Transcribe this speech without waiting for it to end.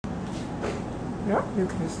Yeah, you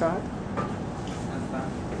can start.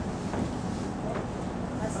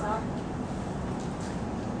 Let's start.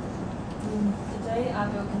 Today I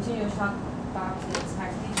will continue to talk about the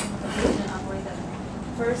expectation prediction algorithm.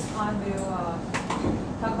 First, I will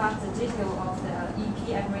talk about the detail of the EP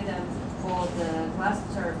algorithm for the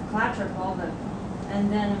clutter problem,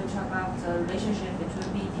 and then we'll talk about the relationship between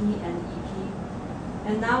BP and EP.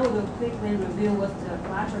 And now we will quickly review what's the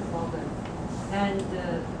clutter problem. And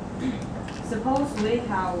suppose we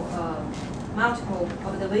have multiple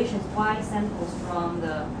observations Y samples from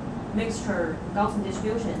the mixture Gaussian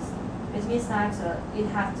distributions. It means that it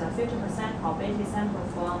has a 50% probability sample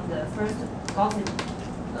from the first Gaussian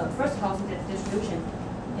distribution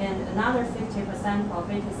and another 50%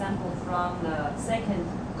 probability sample from the second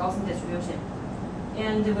Gaussian distribution.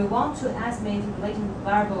 And we want to estimate relating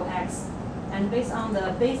variable x. And based on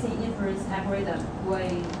the Bayesian inference algorithm,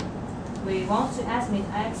 we want to estimate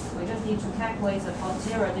x, we just need to calculate the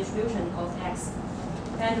posterior distribution of x.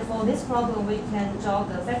 And for this problem, we can draw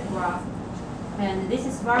the vector graph. And this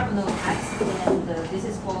is variable node x, and this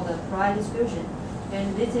is for the prior distribution.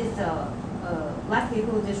 And this is the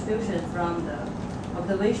likelihood distribution from the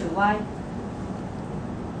observation y.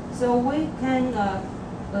 So we can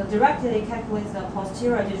directly calculate the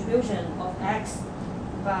posterior distribution of x,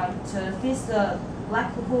 but this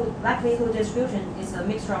likelihood distribution is a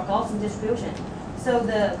mixture of Gaussian distribution, so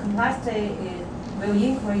the complexity will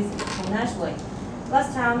increase exponentially.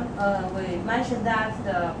 Last time we mentioned that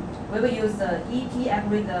we will use the EP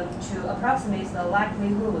algorithm to approximate the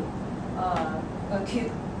likelihood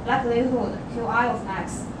Qi of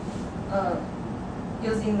x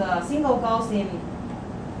using the single Gaussian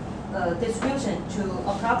distribution to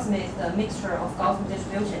approximate the mixture of Gaussian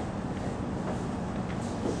distribution.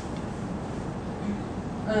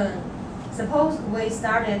 Suppose we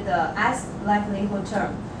started the S likelihood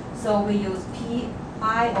term, so we use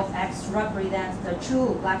Pi of x to represent the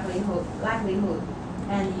true likelihood,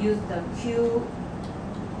 and use the Qi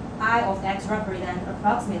of x represent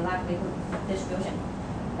approximate likelihood distribution.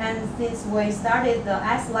 And since we started the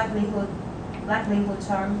S likelihood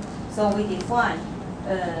term, so we define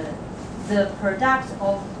the product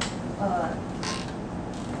of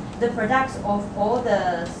all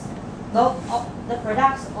the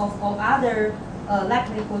products of all other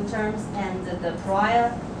likelihood terms and the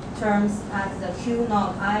prior terms as the Q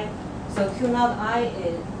naught I. So Q naught I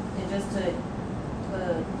is just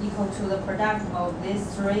equal to the product of these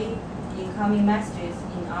three incoming messages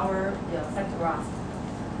in our vector graph.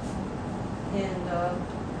 And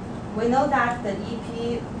we know that the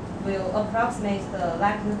EP will approximate the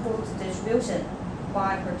likelihood distribution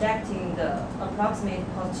by projecting the approximate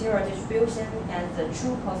posterior distribution and the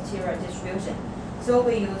true posterior distribution. So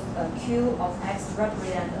we use a Q of x to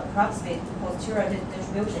represent approximate posterior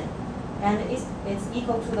distribution, and it's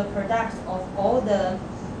equal to the product of all the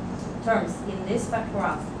terms in this vector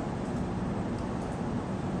graph.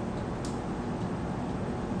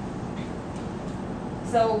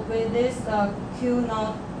 So with this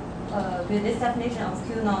with this definition of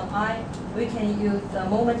Q naught I, we can use the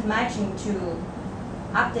moment matching to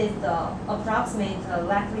update the approximate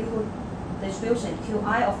likelihood distribution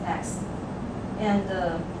Qi of x. And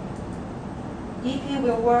EP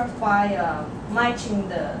will work by matching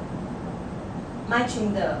the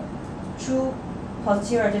true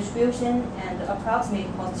posterior distribution and approximate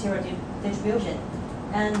posterior distribution.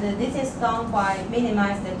 And this is done by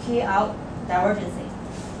minimizing the K out divergence.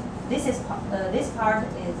 This part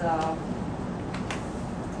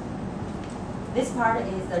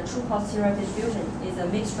is the true posterior distribution, is a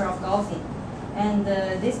mixture of Gaussian, and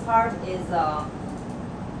this part is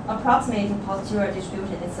approximating posterior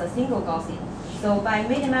distribution. It's a single Gaussian. So by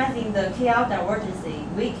minimizing the K-out divergence,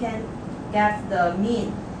 we can get the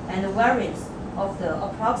mean and the variance of the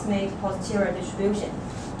approximate posterior distribution.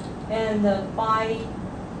 And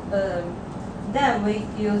then we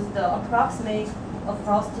use the approximate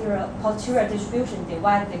posterior distribution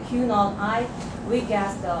divide the Q naught I, we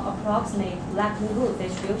get the approximate likelihood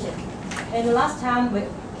distribution. And last time we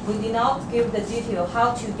did not give the detail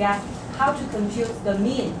how to compute the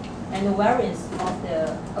mean and the variance of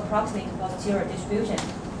the approximate posterior distribution.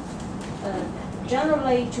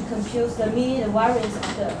 Generally, to compute the mean and variance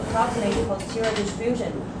of the approximate posterior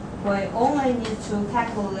distribution, we only need to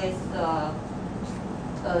calculate the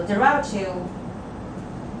derivative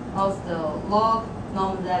of the log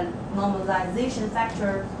normalization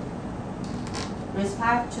factor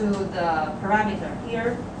respect to the parameter.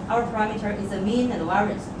 Here, our parameter is the mean and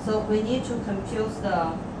variance. So we need to compute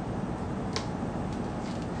the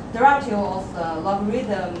derivative of the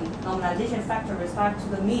logarithm normalization factor respect to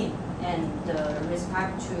the mean and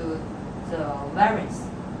respect to the variance.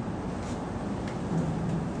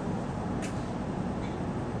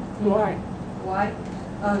 Why? Why?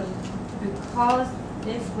 Because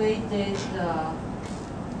if we did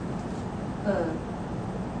the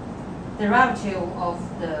derivative of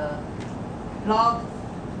the log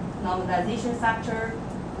normalization factor,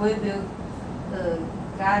 we will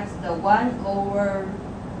get the 1 over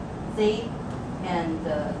z, and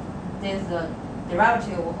there's the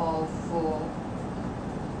derivative of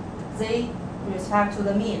z with respect to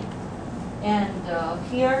the mean. And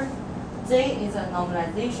here, z is a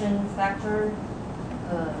normalization factor.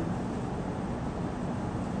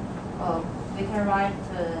 We can write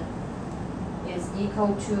is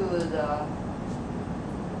equal to the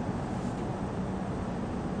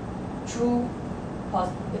true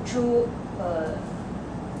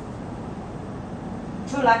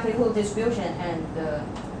likelihood distribution and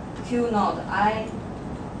Q naught I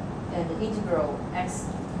and integral x,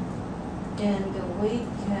 and we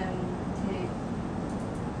can take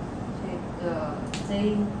the z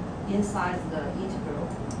inside the integral.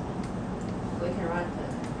 We can write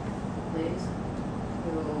this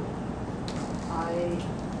to I.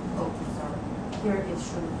 Oh, sorry. Here it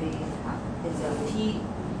should be it's a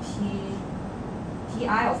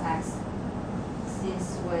pi of x,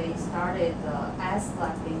 since we started the s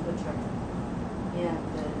likelihood term, and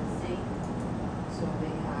z. So we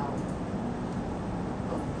have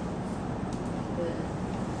this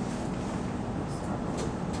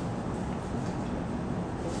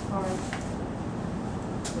part,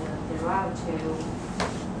 the derivative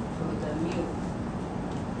to the mu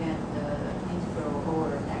and the integral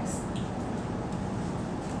over x.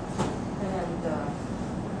 And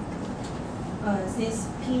since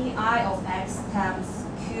pi of x times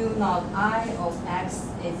q naught I of x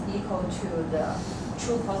is equal to the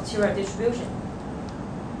true posterior distribution,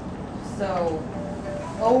 so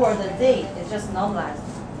over the z is just normalized.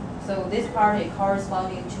 So this part is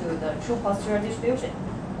corresponding to the true posterior distribution.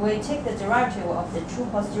 We take the derivative of the true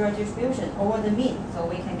posterior distribution over the mean, so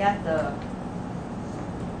we can get the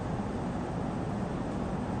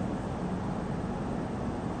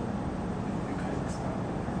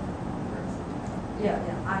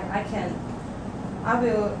I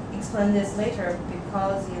will explain this later,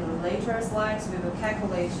 because in later slides we will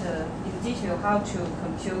calculate in detail how to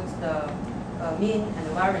compute the mean and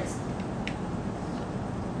the variance.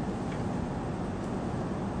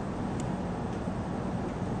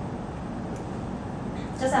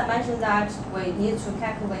 Just I mentioned that we need to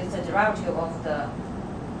calculate the derivative of the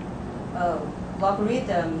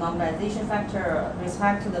logarithm normalization factor with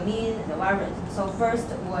respect to the mean and the variance. So first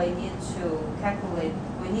we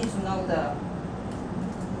need to know the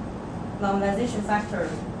normalization factor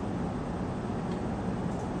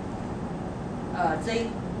z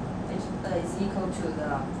is equal to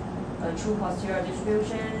the true posterior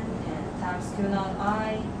distribution and times q naught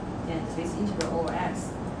I and this integral over x.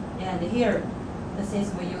 And here,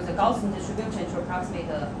 since we use the Gaussian distribution to approximate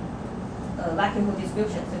the likelihood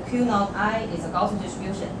distribution, so q naught I is a Gaussian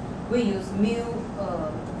distribution. We use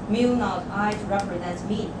mu naught I to represent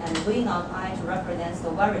mean and v naught I to represent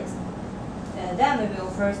the variance. And then we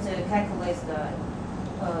will first calculate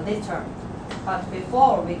this term. But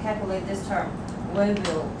before we calculate this term, we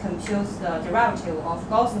will compute the derivative of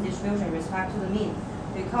Gaussian distribution with respect to the mean,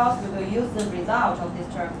 because we will use the result of this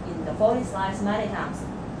term in the following slides many times.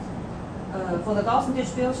 For the Gaussian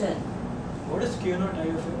distribution, what is Q naught I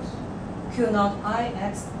of x? Q naught I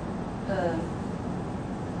x.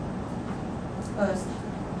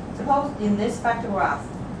 Suppose in this vector graph,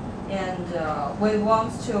 and we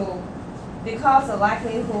want to, because the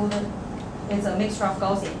likelihood is a mixture of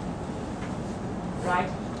Gaussian, right?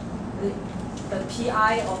 The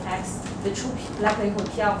pi of x, the true likelihood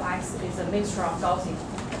pi of x is a mixture of Gaussian.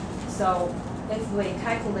 So if we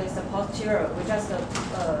calculate the posterior, we just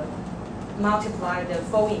multiply the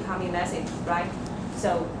full incoming message, right?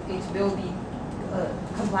 So it will be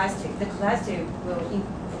complexity. The complexity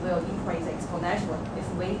will increase exponentially if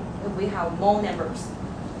we have more numbers.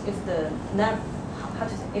 If the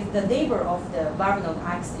neighbor of the variable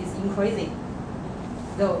x is increasing,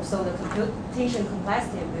 so the computation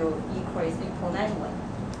complexity will increase exponentially.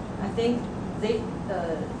 I think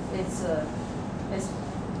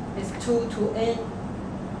it's 2 to n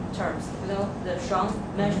terms. The Sean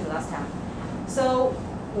mentioned last time. So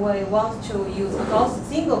we want to use a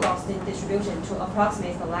single Gaussian distribution to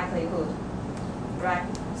approximate the likelihood, right?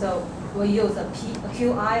 So we use a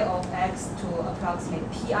qi of x to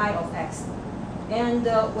approximate pi of x. And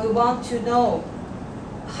we want to know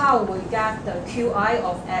how we get the qi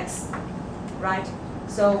of x, right?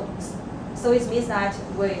 So it means that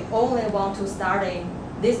we only want to start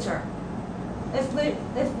this term.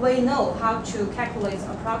 if we know how to calculate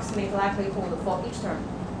approximate likelihood for each term,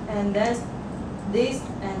 and then this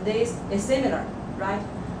and this is similar, right?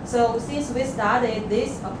 So since we studied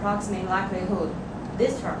this approximate likelihood,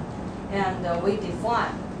 this term, and we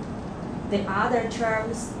define the other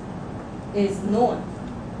terms is known.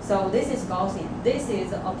 So this is Gaussian. This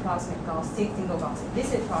is approximate Gaussian, single Gaussian.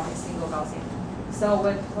 This is approximate single Gaussian. So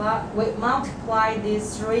we multiply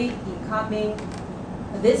these three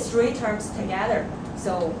terms together.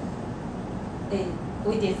 So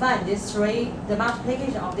we define the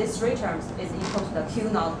multiplication of these three terms is equal to the Q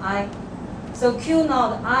naught I. So Q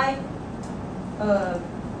naught I,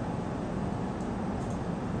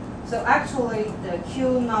 so actually the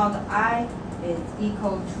Q naught I is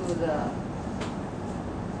equal to the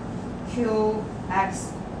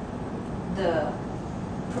Qx, the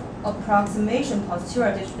approximation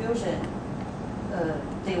posterior distribution,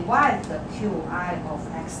 divide the Qi of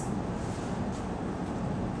x.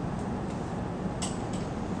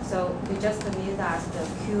 So we just mean that the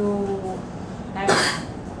Qx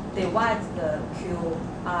divides the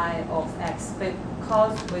Qi of x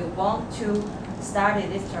because we want to study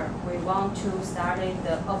this term. We want to study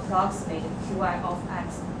the approximate Qi of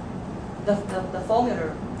x, the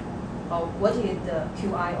formula of what is the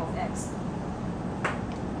Qi of x.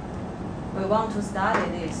 We want to study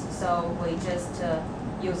this, so we just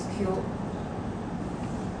use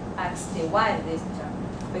Qx divide this term.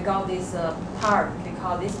 We got this part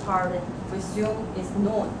because this part we assume is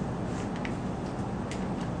known.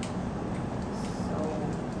 So,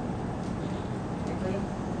 quickly.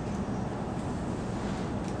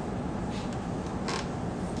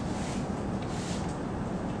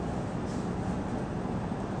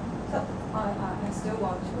 So I still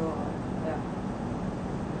want to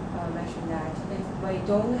mention that if we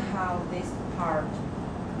don't have this part,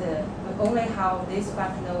 we only have this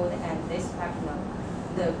back node and this back node,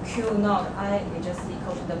 the Q naught I is just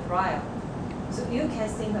equal to the prior. So you can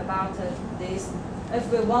think about this.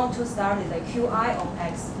 If we want to study the Qi of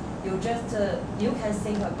x, you can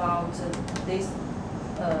think about these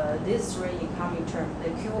three incoming terms.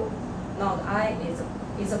 The Q naught I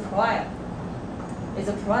is a prior. Is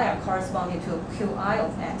a prior corresponding to Qi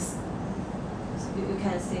of x. So you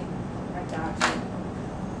can think like that.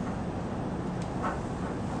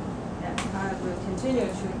 And I will continue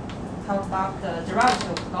to talk about the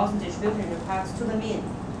derivative of Gaussian distribution in regards to the mean.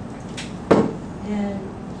 And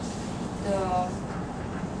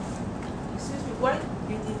excuse me, what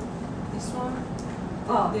you did this one?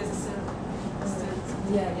 Oh, There's a set.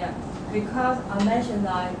 yeah. Because I mentioned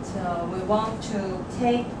that we want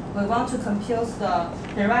to compute the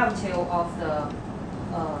derivative of the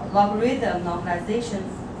logarithm normalization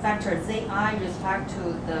factor zi respect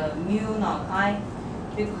to the mu naught I,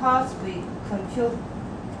 because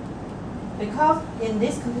in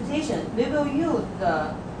this computation we will use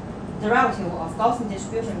the derivative of Gaussian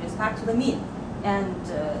distribution respect to the mean, and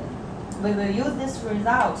we will use this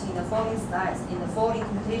result in the following slides, in the following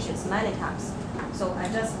computations many times. So I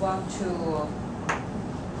just want to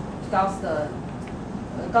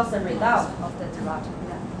Gaussian result of the derivative.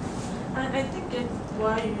 Yeah. I think it's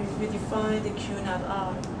why you define the Q naught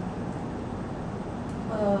R.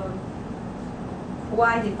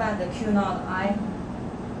 Why define the Q naught I?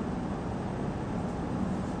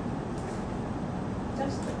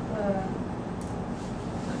 Just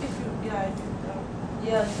If you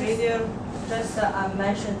yeah, just I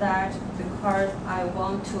mentioned that because I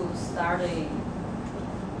want to study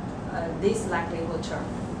this likelihood term.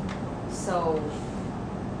 So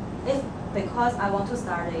because I want to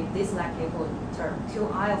study this likelihood term,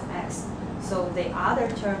 Qi of x, so the other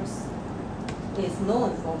terms is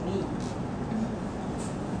known for me.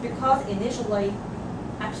 Because initially,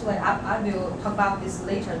 actually I will talk about this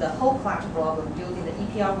later, the whole clutter problem using the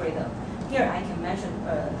EP algorithm. Here I can mention,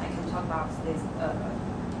 I can talk about this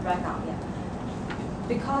right now, yeah.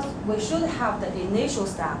 Because we should have the initial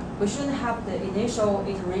step, we should have the initial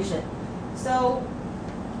iteration. So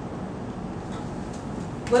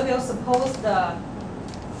we will suppose the.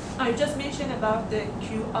 I just mentioned about the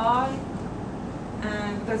Qi,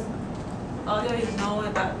 and because earlier you know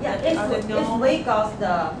about if we got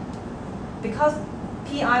the, because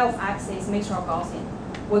Pi of x is mixture of Gaussian,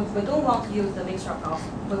 we don't want to use the mixture of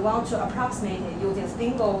Gaussian. We want to approximate it using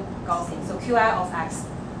single Gaussian, so Qi of x.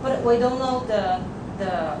 But we don't know the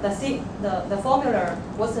formula,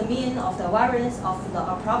 what's the mean of the variance of the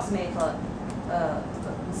approximate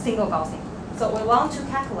single Gaussian. So we want to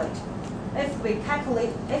calculate.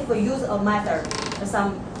 If we use a method,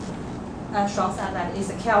 some Strong said that is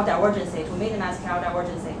a KL divergence to minimize KL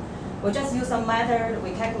divergence. We just use some method,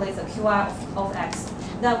 we calculate the Qi of x.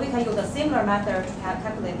 then we can use a similar method to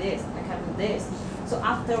calculate this and calculate this. So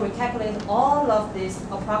after we calculate all of these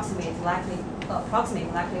approximate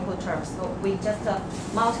likelihood terms, so we just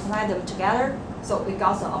multiply them together, so we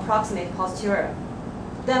got the approximate posterior.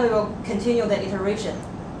 Then we will continue the iteration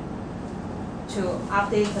to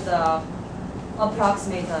update the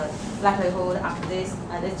approximate likelihood after this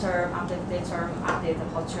and this term, after this term, update the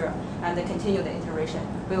posterior, and then continue the iteration.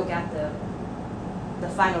 We will get the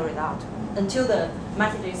final result until the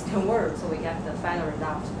method is converged, so we get the final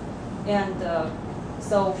result. And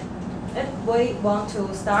so if we want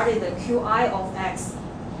to study the Qi of x,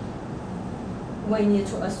 we need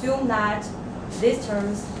to assume that these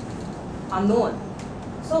terms are known.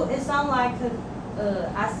 So it sounds like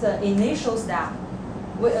as the initial step,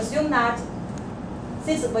 we assume that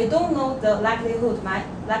since we don't know the likelihood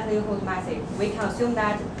method, we can assume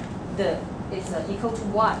that it's equal to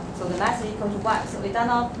 1. So the method is equal to 1. So it does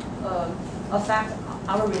not affect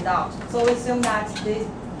our result. So we assume that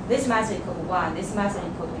this method equal to 1, this method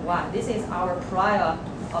equal to 1. This is our prior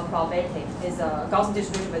probability. It's a Gaussian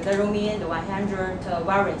distribution with 0 mean, the 100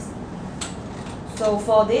 variance. So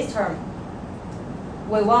for this term,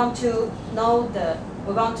 we want to know the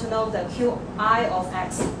Qi of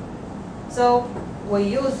x. So we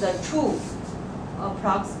use the true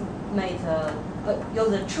approximate, use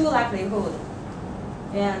the true likelihood,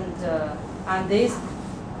 and these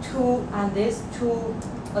two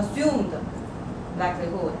assumed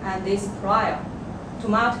likelihood and this prior. To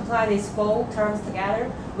multiply these 4 terms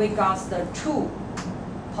together, we got the true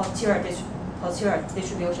posterior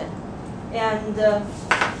distribution, and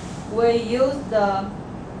we use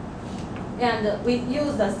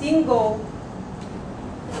the single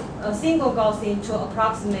Gaussian to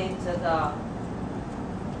approximate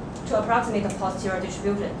the posterior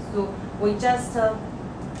distribution. So we just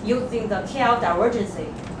using the KL divergence,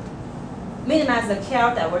 minimize the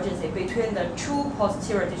KL divergence between the true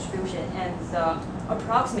posterior distribution and the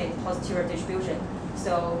approximate posterior distribution.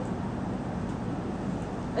 So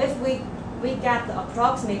if we get the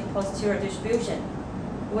approximate posterior distribution,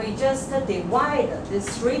 we just divide these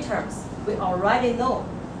 3 terms we already know.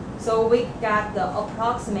 So we got the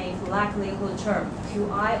approximate likelihood term,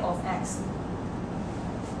 Qi of x.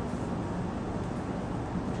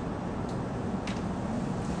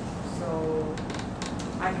 So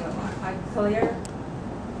I'm clear?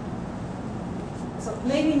 So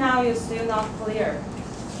maybe now you're still not clear.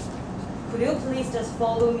 Could you please just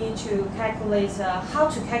follow me to calculate how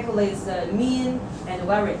to calculate the mean and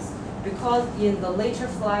variance? Because in the later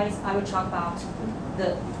slides, I will talk about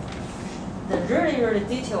the really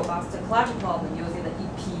detail about the clutter problem using the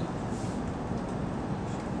EP.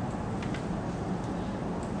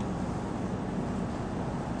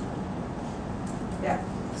 Yeah.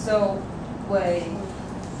 So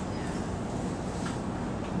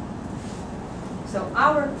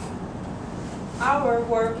our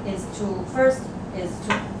work is to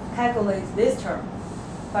calculate this term.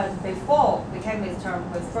 But before we calculate this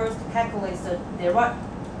term, we first calculate the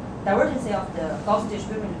divergence of the Gaussian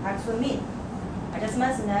distribution respect to the mean. I just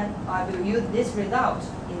mentioned that I will use this result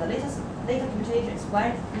in the later computations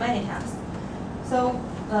many times. So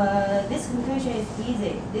this computation is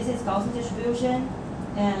easy. This is Gaussian distribution,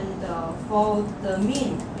 and for the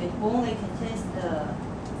mean, it only contains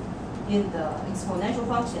in the exponential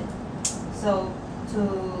function. So to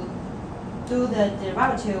do the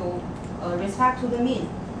derivative respect to the mean,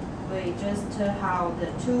 we just have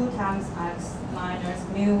the 2 times x minus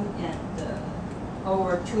mu and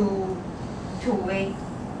over 2v.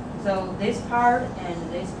 So this part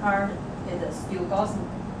and this part is still Gaussian.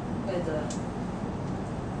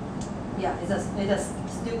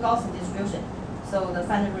 It's still Gaussian distribution. So the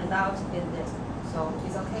final result is this. So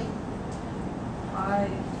it's okay.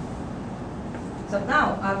 So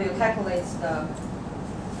now I will calculate the.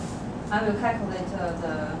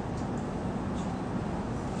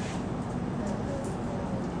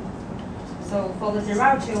 So for the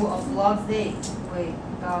derivative of log z, we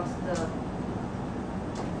got the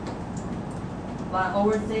 1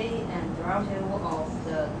 over z and derivative of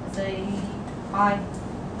the zi.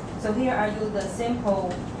 So here I use the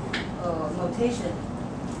simple notation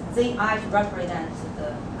zi to represent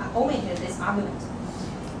the omit this argument.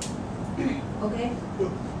 Okay.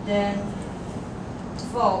 Then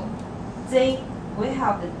for z, we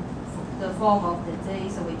have the form of the z,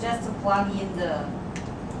 so we just plug in the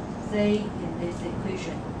z in this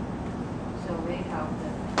equation. So we have the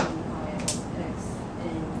Qi of x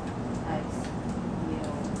in x mu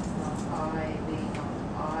not I v not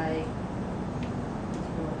I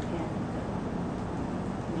and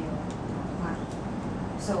mu not I.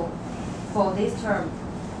 So for this term,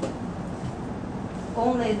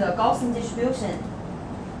 only the Gaussian distribution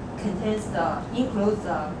includes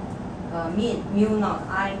the mean mu naught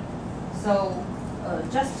I. So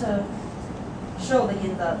just to show that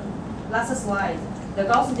in the last slide, the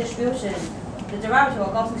Gaussian distribution, the derivative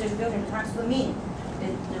of Gaussian distribution times the mean,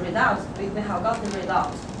 the result, we have got the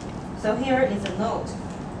result. So here is a note.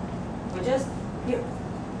 We just here.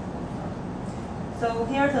 So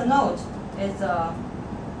here the note is a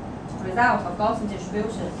result of Gaussian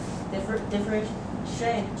distribution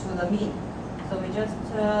differentiate to the mean. So we just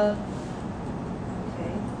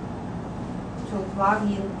to plug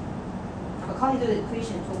in, according to the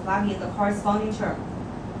equation, to plug in the corresponding term.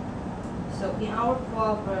 So in our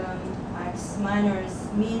problem, x minus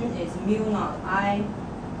mean is mu naught I,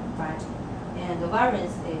 right? And the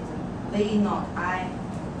variance is v naught I,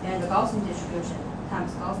 and the Gaussian distribution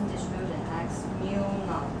times Gaussian distribution x mu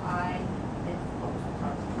naught I,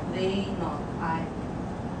 v naught I.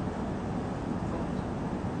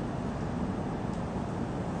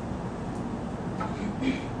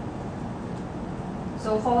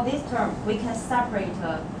 So for this term, we can separate.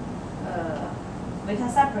 Actually, we can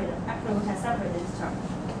separate this term.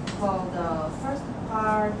 For the first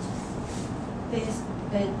part, it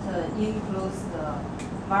includes the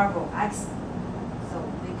variable x. So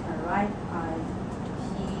we can write as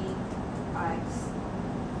px.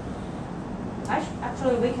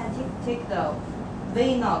 Actually, we can take the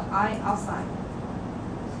v naught I outside.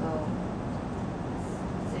 So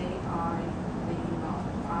vi v naught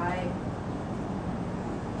I.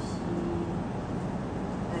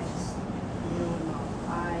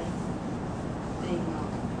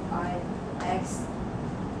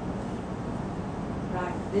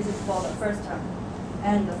 This is for the first term.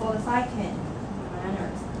 And for the second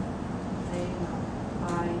minus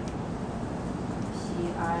I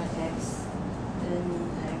pix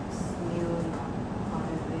nx mu naught I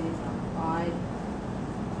v naught I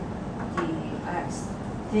dx.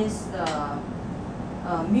 Since the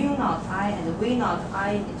mu naught I and v naught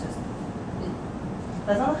I it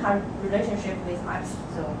does not have relationship with x,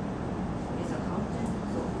 so it's a constant.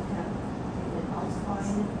 So we can take it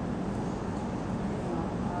outside.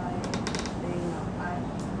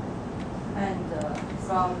 And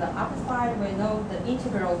from the upper side, we know the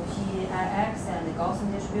integral px and the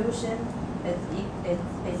Gaussian distribution is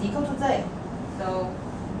equal to z. So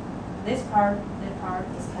this part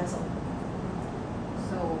is cancelled.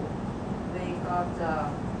 So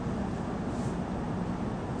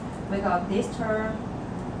we got this term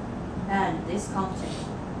and this constant.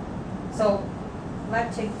 So let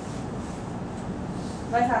us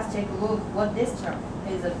take a look what this term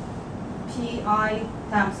is. Pi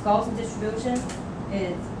times Gaussian distribution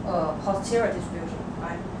is a posterior distribution,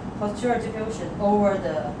 right? Posterior distribution over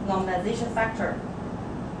the normalization factor.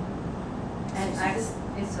 And x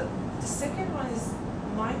is a... The second one is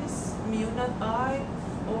minus mu naught I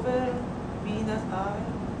over v naught I.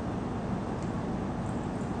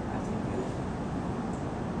 I think you...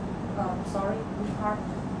 sorry, which part?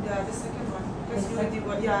 Yeah, the second one. Because The you sec- did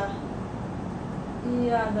what? Yeah.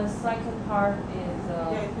 Yeah, the second part is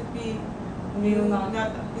Yeah, it would be mu naught.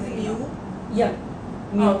 Is it mu? Yeah,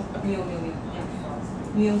 mu, Oh, okay. mu. Yeah.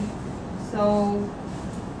 Mu.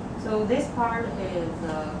 So this part is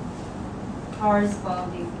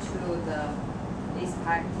corresponding to the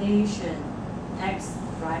expectation x,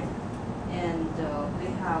 right? And we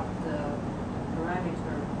have the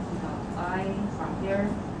parameter I from here,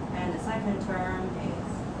 and the second term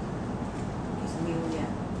is mu.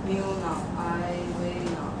 Yeah, mu naught I, v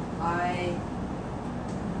naught I.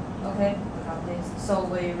 Okay, we got this. So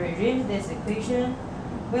we rearrange this equation.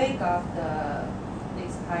 We got the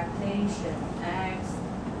expectation x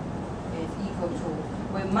is equal to,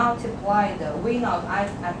 we multiply the v naught I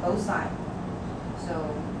at both sides.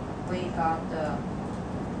 So we got the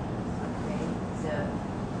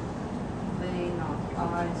v naught I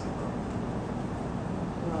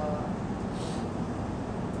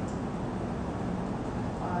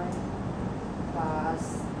plus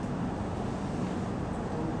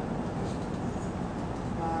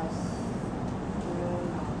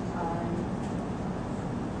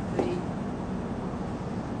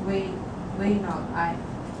v naught I.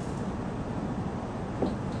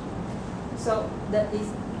 So the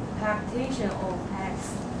expectation of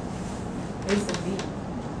x is v,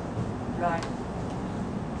 right?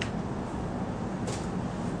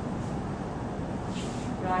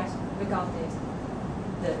 Right, we got this.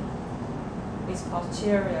 It's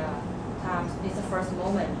posterior times it's the first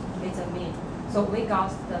moment, it's a mean. So we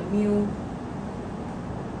got the mu.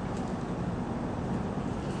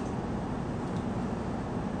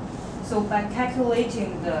 So by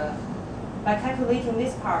calculating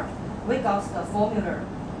this part, we got the formula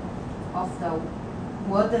of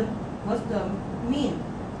what's the mean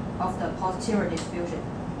of the posterior distribution.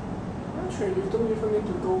 Actually, you don't even need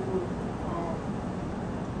to go.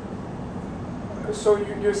 So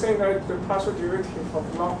you're saying that the partial derivative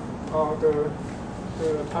of log, the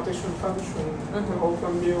partition function over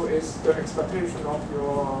mu is the expectation of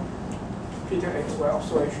your Peter XY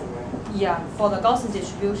oscillation, right? Yeah, for the Gaussian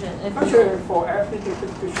distribution. If Actually, for every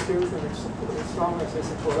distribution, as long as it's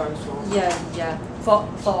exponential. Yeah.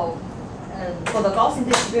 For the Gaussian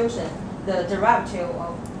distribution, the derivative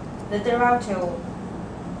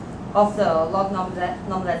of the log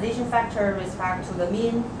normalization factor with respect to the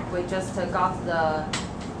mean, we just got the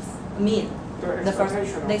mean, the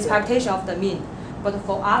expectation of the mean. But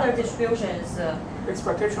for other distributions,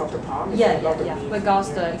 expectation of the parameter, not the mean. We got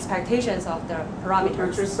the expectations of the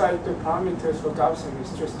parameters. Just like the parameters for Gaussian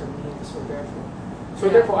is just the mean, so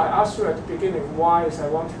therefore I asked you at the beginning why is I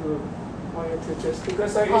want you to just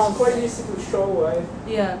because it's quite easy to show, right?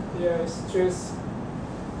 Yeah. Yeah, it's just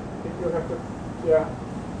if you have the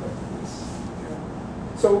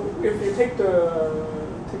So if you take the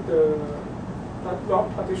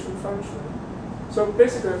log partition function, so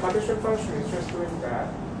basically the partition function is just doing that.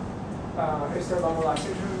 It's the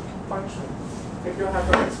normalization function. If you have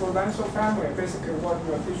an exponential family, basically what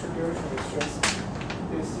your distribution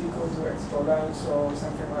is equal to exponential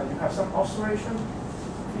something like you have some oscillation,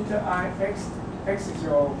 theta I x is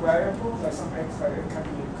your variable, like some x that it can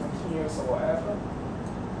be continuous or whatever,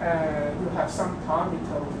 and you have some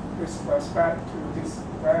parameter with respect to this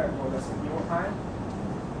variable that's a mu I.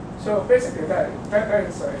 So basically that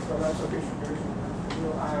is an exponential distribution.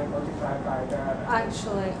 Mu I multiplied by that.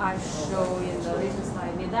 Actually, I show in the later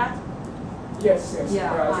slide. Need that? Yes.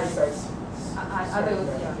 Yeah, I will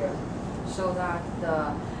show that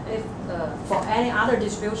if for any other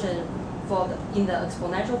distribution in the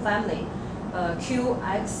exponential family, Q,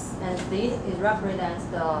 X, and Z it represents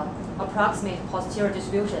the approximate posterior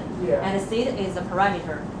distribution, and Z is the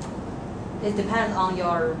parameter. It depends on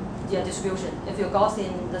your distribution. If your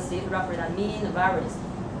Gaussian, the Z represents mean variance,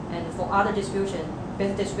 and for other distribution,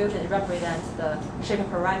 basic distribution represents the shape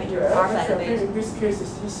parameter. I think in this case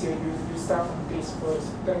it's easier. You start from this first.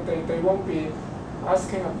 Then they won't be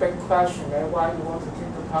asking a big question. Why you want to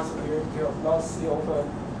take the possibility of log C over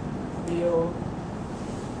mu?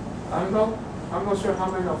 I'm not sure how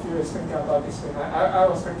many of you is thinking about this thing. I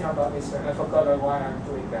was thinking about this thing. I forgot why I'm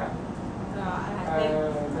doing that.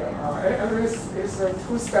 It's a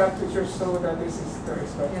two-step to just show that this is the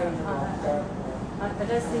expectation of that. I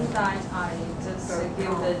just think that I just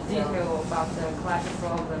give the detail about the clutter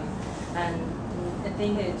problem, and I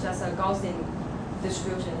think it's just a Gaussian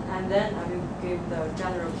distribution, and then I will give the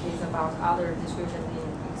general case about other distribution in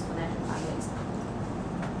exponential families.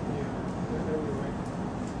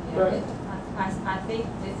 I think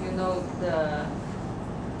if you know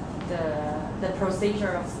the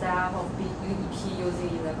procedure of step of BUEP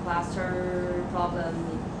using the cluster problem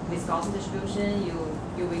with Gaussian distribution,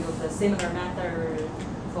 you will use the similar method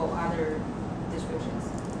for other distributions.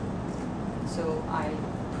 So I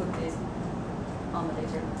put this on the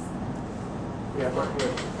later class. Yeah, but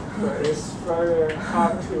it's very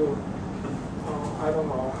hard to, I don't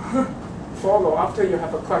know, follow after you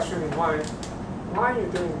have a question in mind. Why are you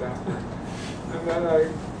doing that? And then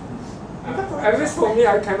at least for me,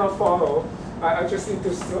 I cannot follow. I just need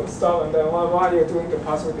to stop and then why are you doing the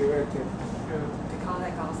partial derivative? Because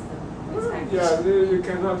I got them. Yeah, you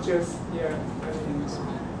cannot just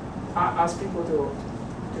ask people to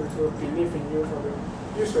believe in you for the.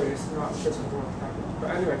 Usually it's not just a work happen.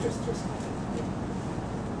 But anyway, just.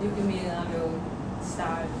 You give me and I will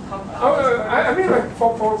start talking about. Oh, I mean like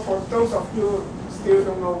for those of you who still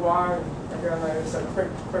don't know why. Again, it's a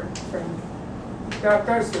quick thing.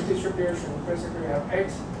 That's the distribution. Basically, you have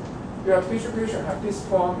X. You have distribution. Have this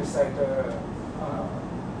form is like the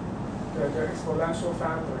exponential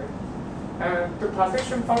family, and the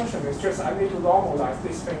partition function is just I need to normalize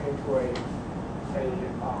this thing into a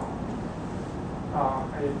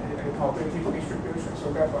probability distribution.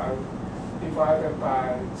 So therefore, I divide it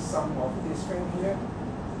by sum of this thing here.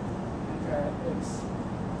 X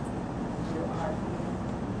I.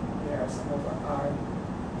 Yeah, sum over I,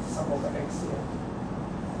 sum over X here.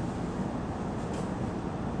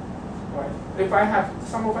 Right. If I have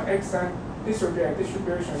sum over X, then this will be a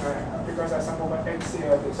distribution. Because I sum over X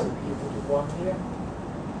here, this will be equal to 1 here.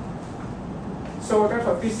 So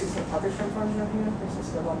therefore, this is the partition function here. This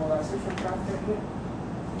is the normalization factor here.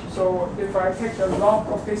 So if I take the log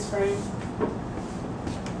of this thing,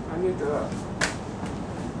 I need the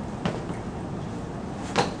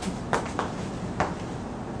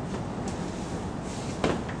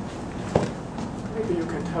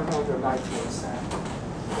turn on the light for a sec.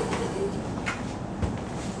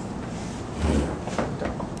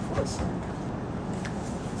 Dark for a sec.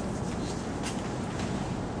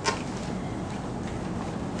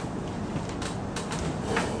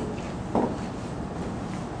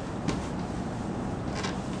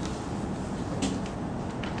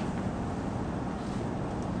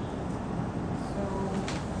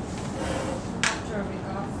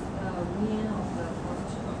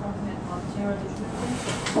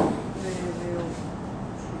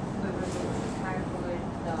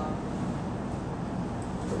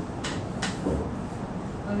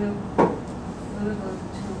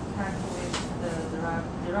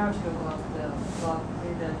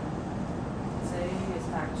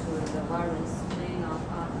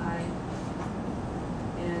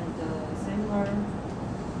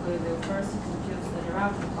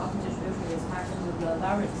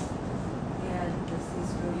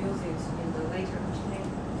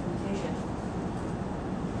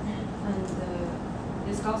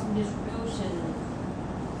 Gaussian distribution,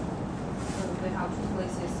 we have two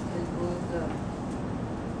places to include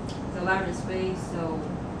the Lagrange space. So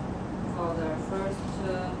for the first,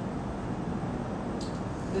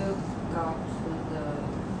 we'll go to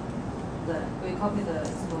we copy the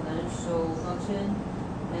exponential function,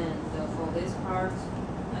 and for this part,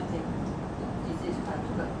 I think this part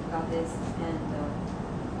got this, and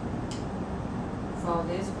for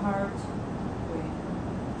this part,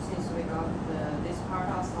 since we got this part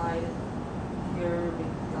outside, here we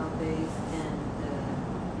got this, and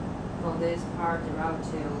for this part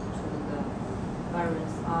relative to the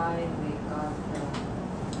variance I, we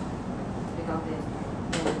got this,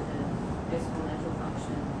 and the exponential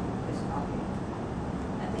function is copied.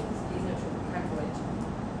 I think it's easier to calculate.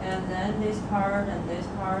 And then this part and this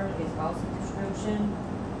part is Gaussian distribution.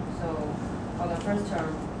 So for the first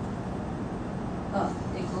term,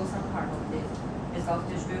 include some part of this. It's Gaussian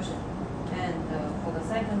distribution. And for the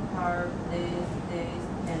second part, this,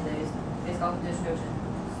 and this is Gaussian distribution.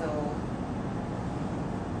 So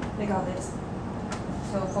we got this.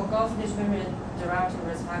 So for Gaussian distribution derived with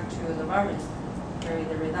respect to the variance, here is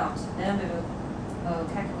the result. Then we will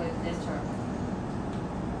calculate this term.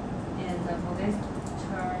 And for this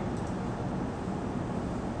term,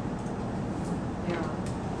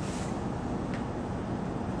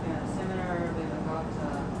 similar, we will got to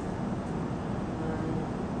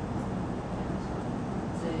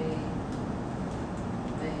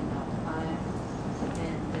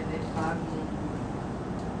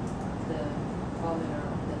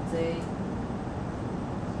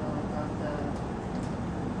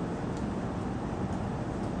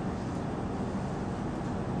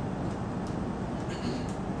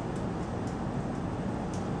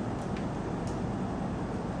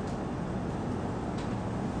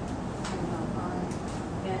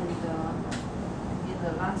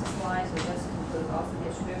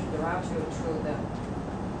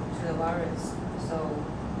the variance. So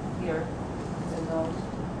here, the note,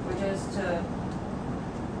 we just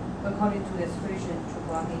according to this equation to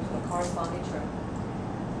plug into a corresponding term.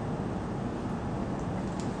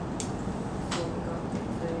 So we got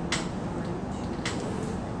the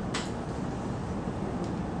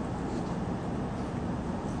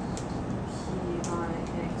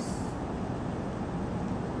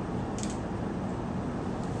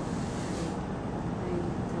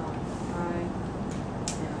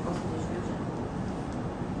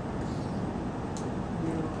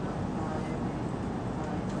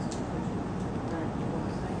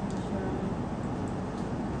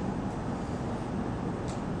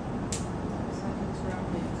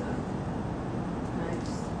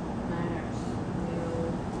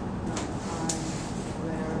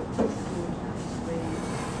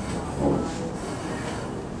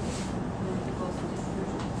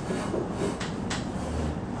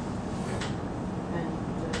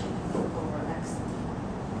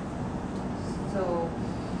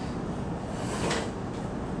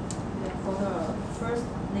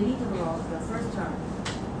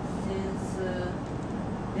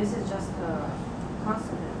this is just a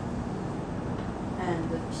constant, and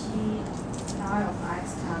the pi of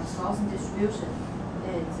x times Gaussian distribution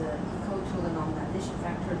is equal to the normalization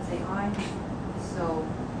factor zi. So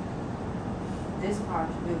this part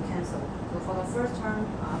will cancel. So for the first term,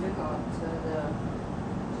 we got the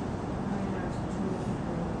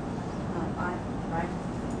I, right?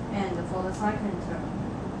 And for the second term,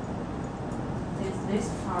 since this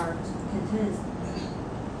part contains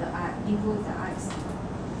the I, equals the x,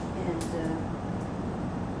 and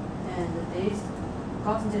this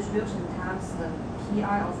Gaussian distribution times the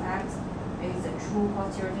pi of x is a true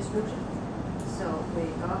posterior distribution. So we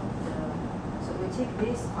got the, so we take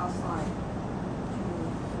this outside. 2,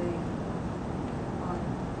 3, 1,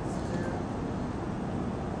 0.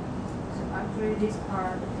 So actually this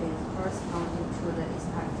part is corresponding to the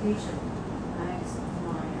expectation. X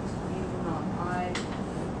minus mu naught I.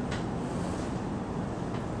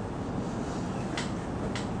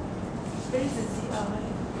 Where is the ZI?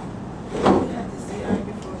 We have the ZI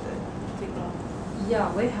before the takeoff. Yeah,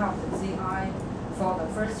 we have the ZI for the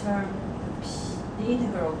first term, the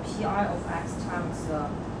integral pi of x times the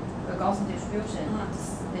Gaussian distribution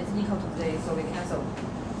is equal to this, so we cancel.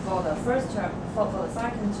 For the first term, for the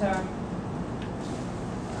second term,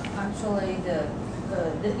 actually the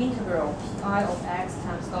integral pi of x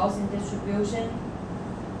times Gaussian distribution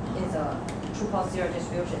is a true positive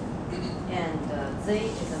distribution, and z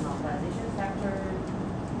is a normalization factor,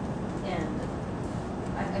 and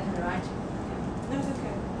I can write. No, it's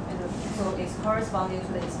okay. So it's corresponding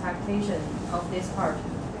to the expectation of this part.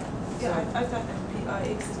 Yeah, I thought that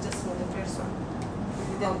PIX is just for the first one.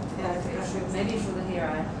 We didn't- yeah, Okay, I should- maybe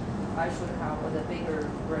here I should have the bigger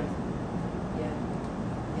brain.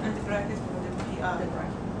 Yeah. And the bracket for the PI. The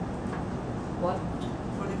bracket. What?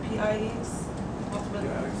 For the PIX, what will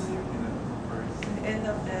Yeah, it be? first. At the end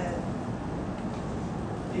of the,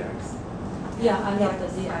 DX. Yeah, I love the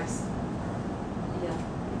ZX. Yeah.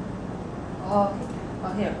 Oh, okay.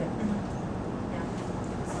 Oh, here. Yeah.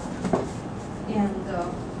 And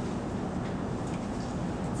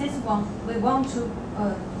this one, we want to,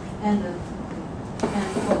 and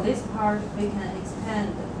for this part, we can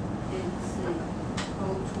expand it, go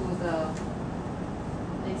to the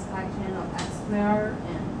expectation of x squared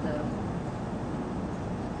and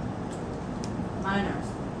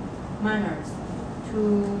minus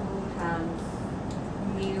 2 times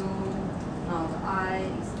mu naught I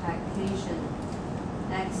expectation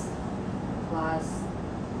x plus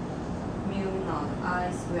mu naught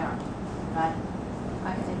I squared, right?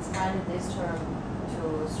 I can expand this term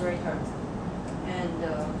to 3 terms. And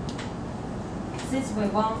since we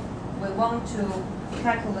want to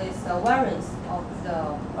calculate the variance of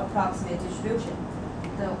the approximate distribution,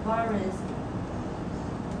 the variance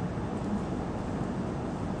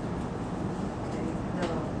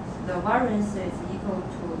the variance is equal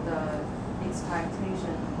to the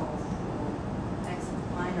expectation of x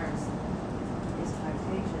minus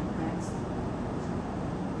expectation x.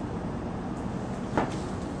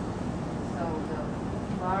 So the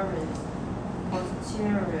variance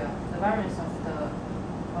the variance of the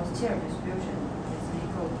posterior distribution is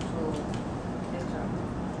equal to this term.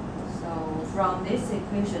 So from this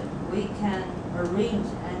equation, we can arrange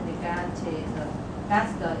and get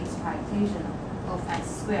the expectation of x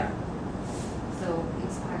squared. So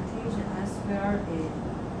expectation x squared is,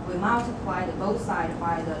 we multiply both sides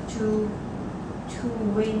by the 2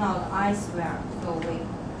 v naught I squared. So we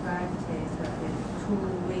get it is 2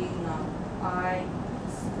 v naught I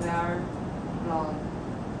squared log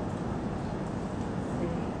v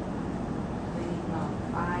naught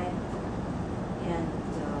I, and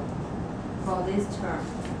for this term,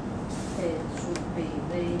 it should be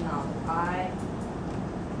v naught I.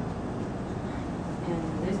 And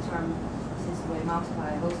this term, since we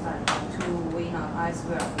multiply both sides by 2 v naught I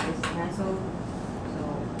squared, this is cancelled. So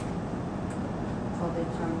for this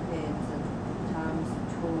term is times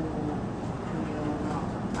 2 mu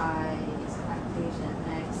naught I expectation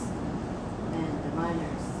x and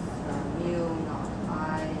minus mu naught I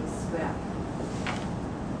squared.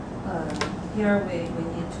 Here we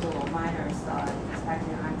need to minus the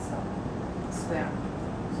expectation x squared.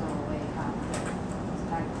 So we have the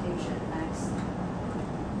expectation x.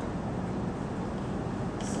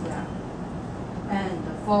 And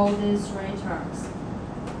for these 3 terms,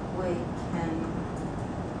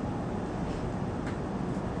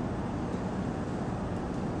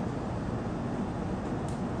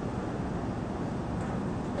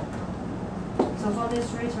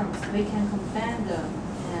 we can combine them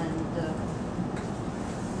and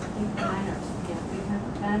minus. Yeah, we can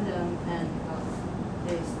combine them and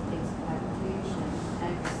this expectation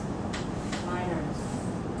x minus.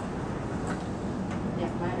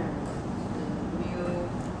 Yeah, minus the mu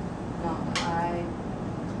naught I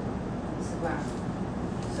squared.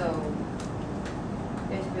 So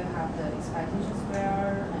it will have the expectation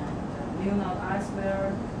square and the mu naught I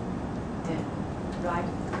squared. And right,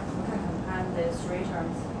 we can combine these 3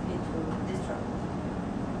 terms into this term.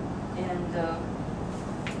 And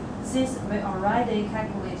since we already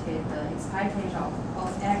calculated the expectation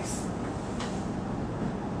of x,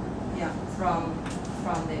 yeah,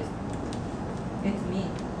 from this, it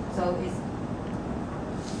means, so it's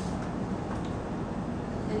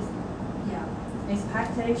yeah,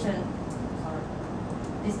 expectation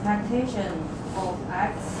of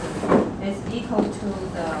x is equal to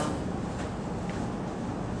the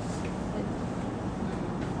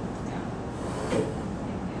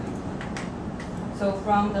so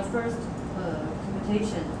from the first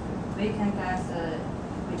computation, we can get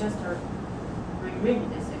we just rearrange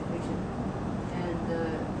this equation, and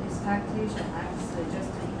expectation x is just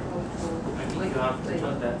equal to. I think you have to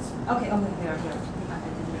turn that. Okay, here. I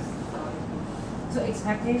didn't saw it. So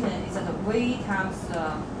expectation is that v times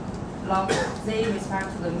log z respect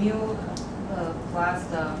to the mu plus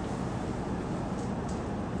the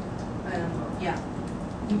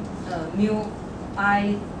mu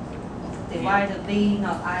I divided v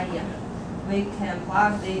not I. Yeah. We can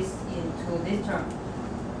plug this into this term.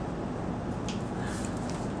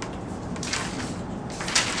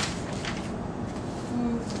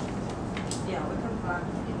 Yeah, we can plug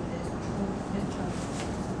in this term.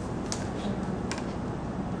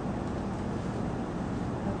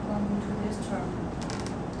 Plug into this term,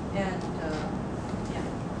 and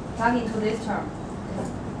plug into this term.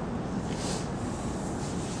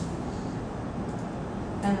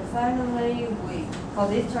 And finally, for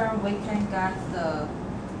this term, we can get the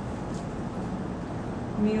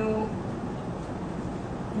mu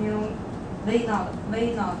v naught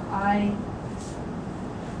I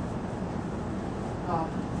log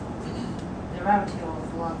derivative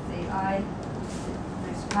of log vi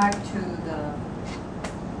respect to the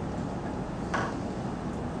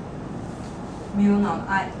mu naught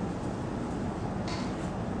I.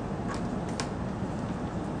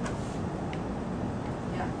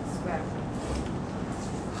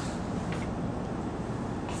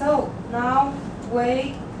 So now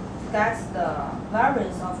we get the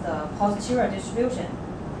variance of the posterior distribution.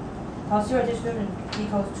 Posterior distribution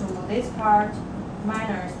equals to this part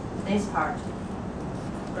minus this part,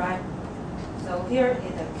 right? So here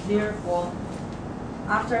is a clear form.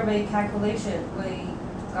 After we calculation, we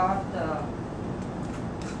got the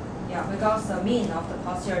mean of the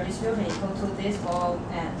posterior distribution equal to this form,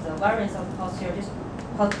 and the variance of the posterior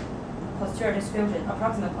distribution,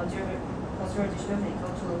 approximate posterior distribution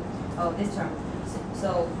equal to this term.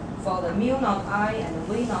 So for the mu naught I and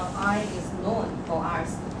v naught I is known for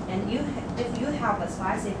us. And if you have a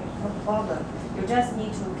specific problem, you just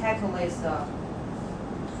need to calculate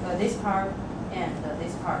this part and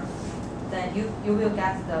this part. Then you will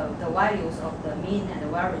get the values of the mean and the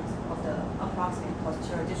variance of the approximate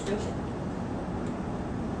posterior distribution.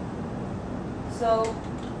 So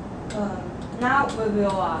now we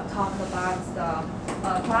will talk about the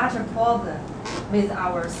clutter problem with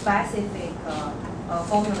our specific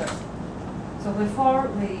formula. So before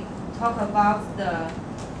we talk about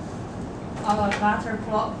our clutter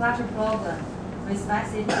problem with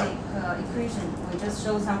specific equation, we just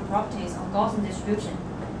show some properties of Gaussian distribution.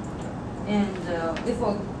 And if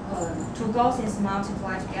two Gaussians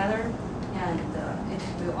multiply together, and it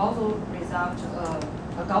will also result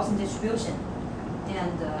a Gaussian distribution.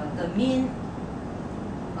 And the mean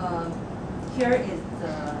here is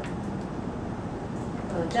the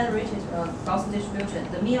generated Gaussian distribution,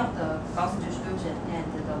 the mean of the Gaussian distribution, and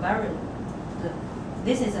the variance.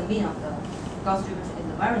 This is the mean of the Gaussian distribution,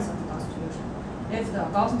 and the variance of the Gaussian distribution. If the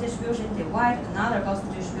Gaussian distribution divides another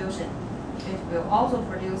Gaussian distribution, it will also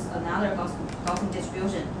produce another Gaussian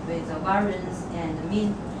distribution with the variance and the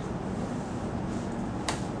mean.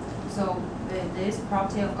 So with this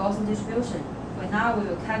property of Gaussian distribution, now we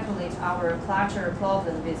will calculate our clutter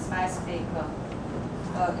problem with specific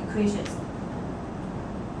equations.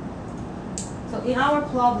 So in our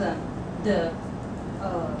problem, the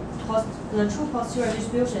true posterior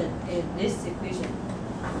distribution is this equation,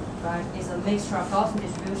 right? It's a mixture of Gaussian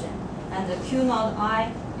distribution, and the Q naught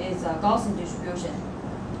I is a Gaussian distribution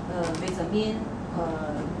with a mean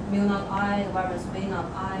mu naught I, the variance v naught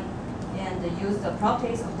I, and use the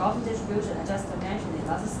properties of Gaussian distribution I just mentioned in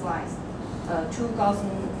last slides. Two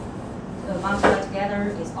Gaussian multiplied together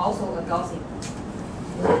is also a Gaussian.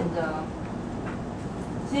 And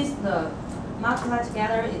since the multiplied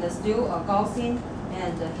together is still a Gaussian,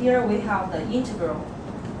 and here we have the integral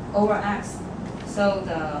over x. So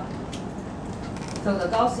the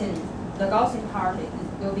Gaussian part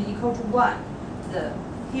will be equal to 1.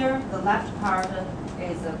 Here the left part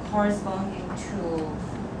is corresponding to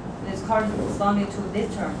this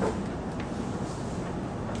term.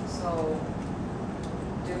 So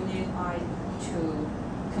do you need I to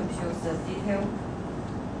compute the detail?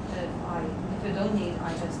 If you don't need,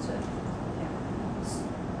 I just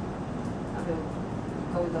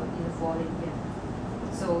I will go in the following here.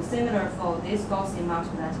 So similar for this Gaussian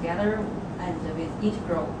multiplied together and with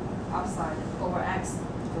integral upside over x,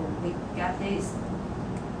 so we get this.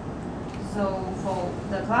 So for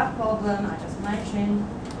the class problem I just mentioned,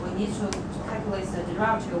 we need to calculate the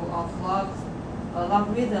derivative of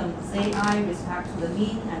logarithm zi respect to the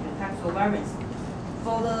mean and respect to the variance.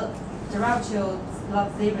 For the derivative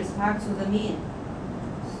log z respect to the mean,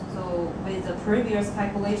 so with the previous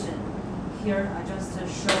calculation, here I just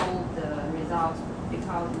show the result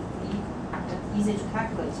because it's easy to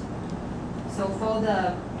calculate. So for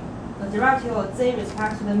the derivative of z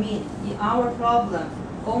respect to the mean, in our problem,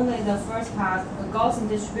 only the first part, the Gaussian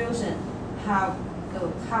distribution, have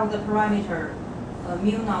the parameter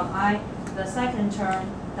mu naught I. The second term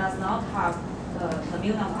does not have the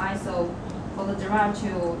mu naught I. So for the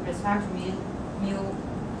derivative respect to mean, mu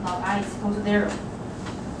naught I is equal to 0.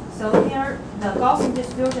 So here the Gaussian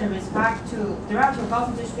distribution respect to derivative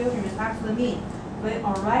Gaussian distribution respect to the mean, we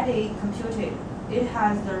already computed. It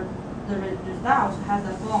has the result has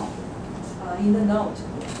the form in the note.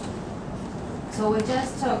 So we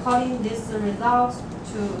just calling this result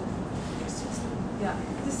to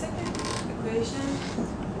The second equation,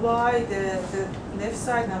 why the left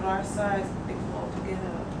side and right side equal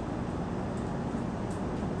together?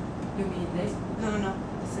 you mean this? No, the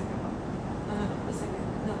second one. No, the second.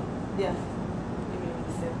 No, yeah. You mean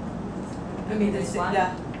the second? You mean this one?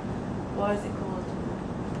 Yeah. Why is it equal to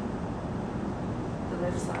the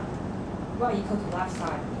left side? Well, equal to left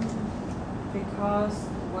side because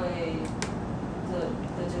the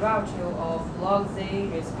derivative of log z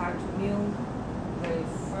respect to mu, we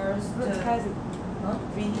first What has it? huh?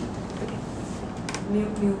 V. Okay. mu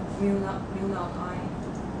naught I.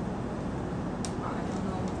 I don't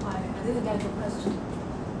know. I didn't get your question.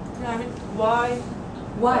 Yeah, I mean, why?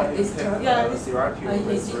 Why is term? Yeah, the derivative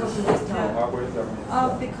is equal to this term. logarithm is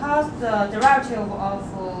Because the derivative of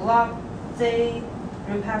log z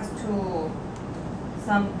respect to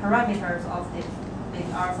some parameters of the big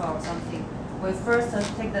alpha or something. We first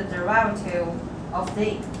take the derivative of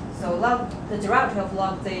z. So the derivative of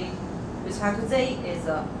log z respect to z is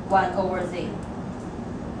 1 over z.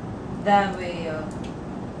 Then we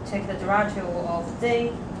take the derivative of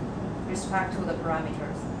z respect to the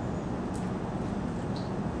parameters.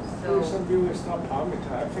 So mu is not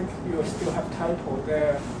parameter. I think you still have typo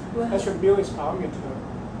there. Well, Actually, mu is parameter.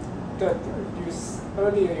 That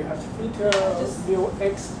earlier you have theta mu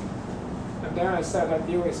x, and then I said that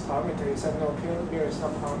mu is parameter. You said no, mu is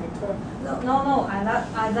not parameter. No.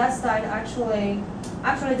 At that slide actually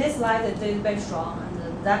this slide is very strong,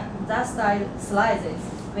 and that slide is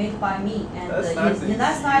made by me, and in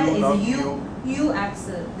that slide is u x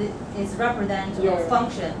is represent a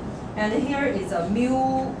function, and here is a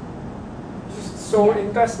mu. So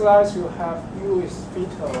in that slide you have u is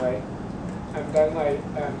theta, right? And then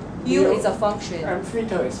U is a function. And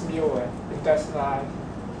theta is mu, right? In that slide.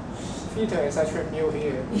 Theta is actually mu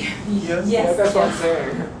here. Yes. Yeah, that's what I'm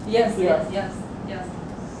saying. Yes.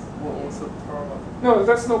 what's the problem? No,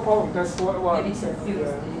 that's no problem. That's what Maybe I'm saying.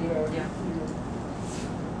 confused. Yeah.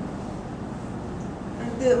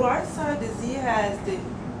 and the right side, the z has the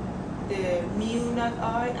mu naught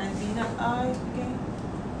I and v naught I again.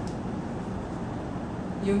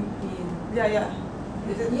 You mean Yeah.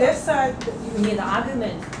 The Yeah. left side, you mean the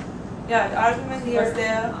argument? yeah, the argument here is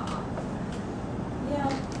there. Yeah.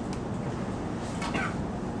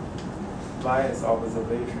 Y is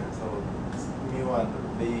observation, so mu and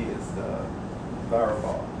v is the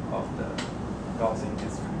variable of the Gaussian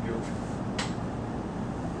distribution.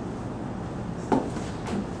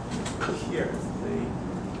 Here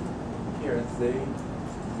is z.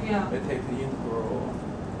 Yeah. We take the integral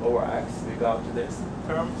over x, we got this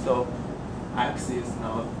term. So x is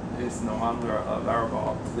no longer a variable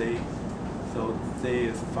of z. So z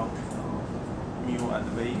is a function of mu and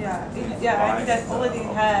v. Yeah, since I y think that is the already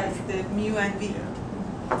has observation. the mu and v. Yeah.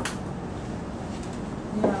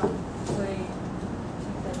 Yeah. We take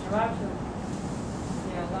the derivative.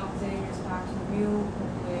 Yeah, log z respect to mu.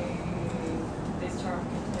 This term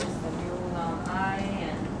contains the mu naught I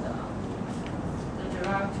and the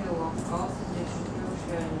derivative of Gaussian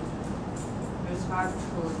distribution respect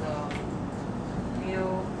to the mu.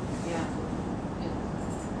 Yeah.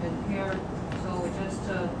 And here, so we just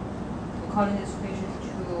calling this equation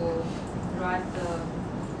to write the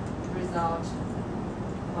result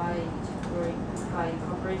by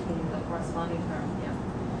incorporating the corresponding term. Yeah.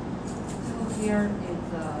 So here is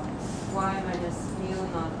y minus mu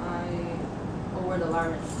naught I over the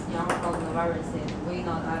variance. In our problem, the variance is v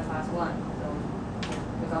naught I plus 1. So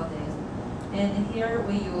we got this. And here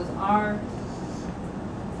we use r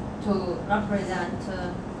to represent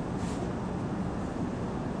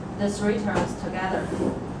the three terms together,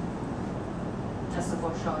 just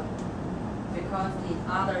for short. Because in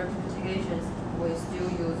other investigations, we still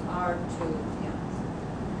use R to, yeah.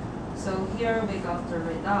 So here we got the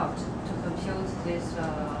result to compute this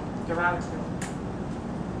derivative.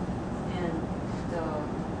 And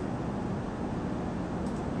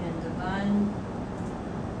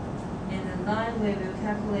the line we will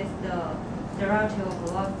calculate the derivative of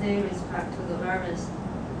velocity with respect to the variance.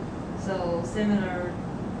 So similar,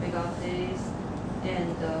 we got this,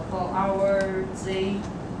 and for our z,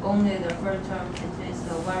 only the first term contains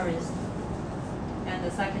the variance, and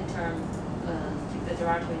the second term take the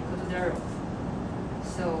derivative equal to 0.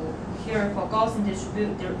 So here for Gaussian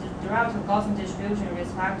distribution, the derivative of Gaussian distribution with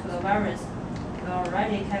respect to the variance, we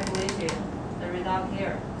already calculated the result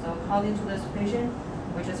here. So according to this equation,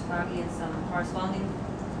 we just plug in some corresponding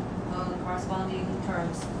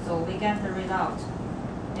terms. So we get the result.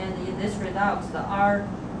 And in this result, the R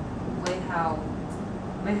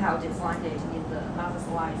we have defined it in the last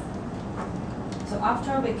slide. So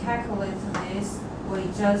after we calculate this, we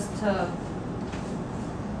just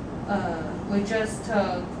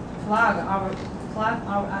plug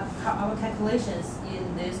our calculations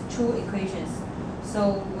in these two equations.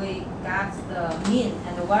 So we got the mean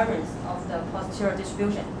and the variance of the posterior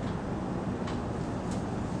distribution.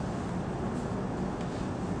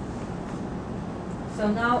 So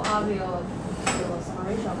now I will do a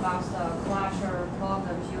summation about the clutter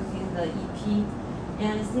problem using the EP.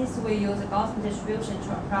 And since we use the Gaussian distribution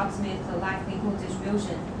to approximate the likelihood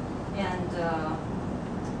distribution, and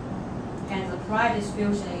the prior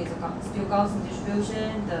distribution is still Gaussian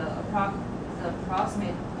distribution, the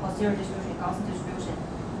approximate posterior distribution is Gaussian distribution.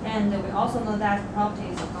 And we also know that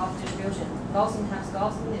properties of Gaussian distribution, Gaussian times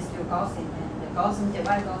Gaussian is still Gaussian, and the Gaussian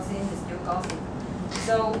divided Gaussian is still Gaussian.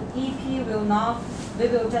 So EP will not, we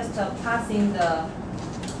will just pass in the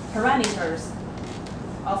parameters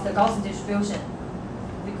of the Gaussian distribution.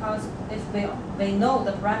 Because if we know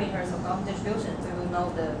the parameters of Gaussian distribution, we will know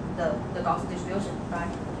the Gaussian distribution, right?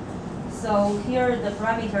 So here the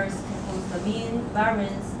parameters include the mean,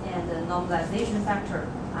 variance, and the normalization factor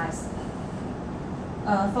as.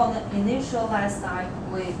 For the initialized side,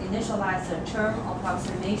 we initialize the term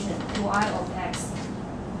approximation Qi of x.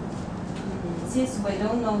 Since we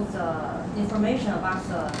don't know the information about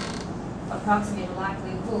the approximate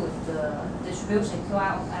likelihood, the distribution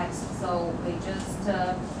Qi of x, so we just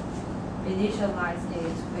initialize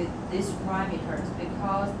it with these parameters,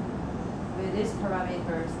 because with these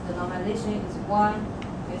parameters, the normalization is 1,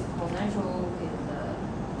 exponential is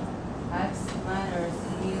x minus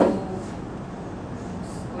mu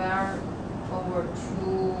squared over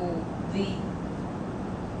 2vi.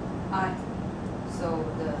 So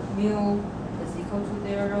the mu is equal to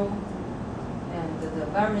 0, and the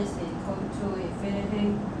variance is equal to infinity.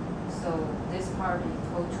 So this part is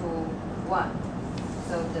equal to 1.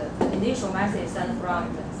 So the initial message sent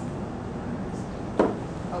from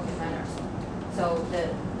So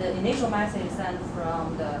the initial message sent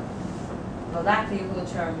from the likelihood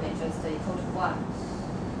term is just equal to 1.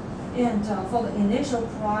 And for the initial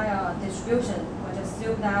prior distribution, we just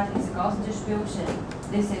assume that it's a Gaussian distribution.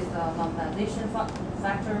 This is the normalization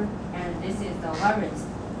factor, and this is the variance.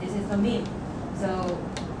 This is the mean. So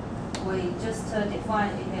we just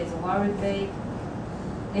define it as very big.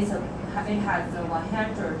 It has the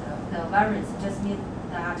 100. The variance just means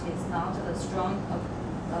that it's not a strong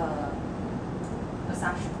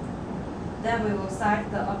assumption. Then we will cite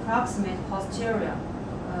the approximate posterior,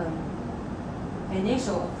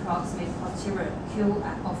 initial approximate posterior Q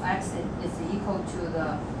of x is equal to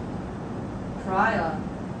the prior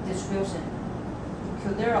distribution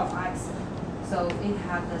Q0 of x. So it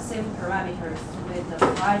has the same parameters with the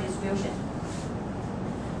prior distribution.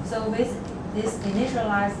 So with this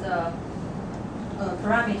initialized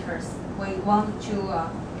parameters, we want to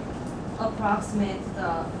approximate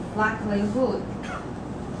the likelihood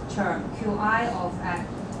term Qi of x.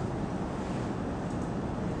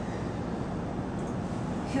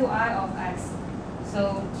 Qi of x.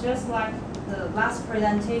 So just like the last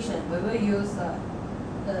presentation, we will use the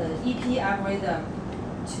EP algorithm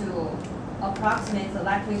to approximate the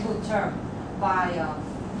likelihood term by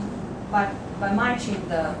matching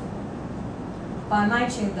the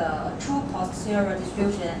true posterior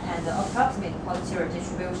distribution and the approximate posterior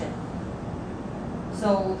distribution.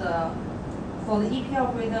 So for the EP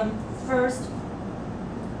algorithm, first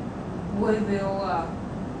we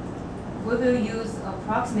will use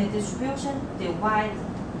approximate distribution divide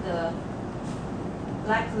the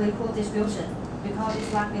likelihood distribution, because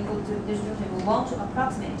this likelihood distribution we want to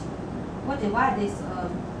approximate. We divide this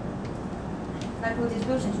likelihood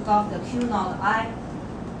distribution to get the Q0 I,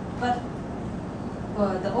 but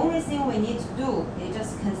the only thing we need to do is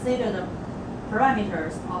just consider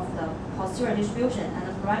parameters of the posterior distribution and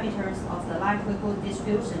the parameters of the likelihood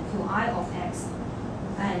distribution Qi of x.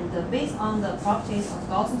 And based on the properties of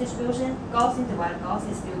Gaussian distribution, Gaussian divided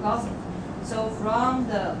Gaussian is still Gaussian. So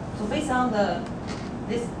based on the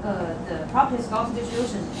properties of Gaussian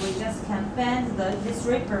distribution, we just can find these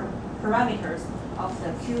three parameters of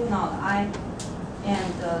the Q naught I,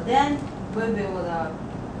 and then we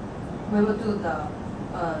will do the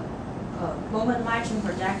moment matching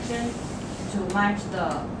projection to match the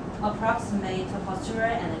approximate posterior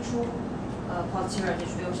and the true posterior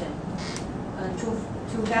distribution,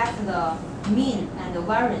 to get the mean and the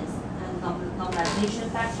variance and normalization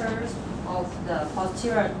factors of the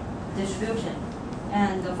posterior distribution.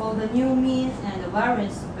 And for the new mean and the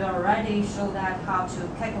variance, we already showed that how to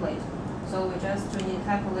calculate. So we just need to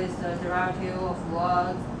calculate the derivative of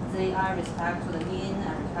log zi respect to the mean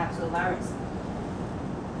and respect to the variance.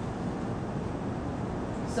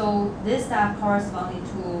 So this step corresponding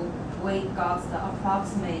to we got the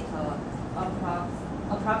approximate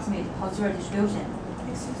posterior distribution.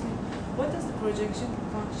 Excuse me. What does the projection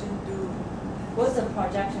function do? What's the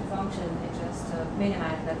projection function? It just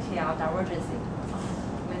minimize the KL divergence.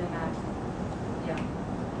 Minimize. Yeah.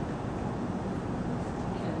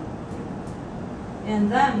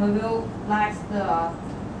 And then we will let the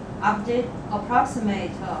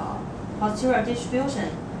approximate posterior distribution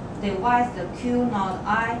divide the Q naught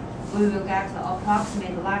I, we will get the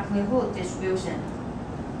approximate likelihood distribution.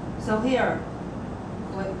 So here,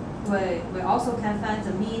 we also can find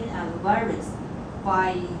the mean and variance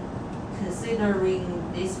by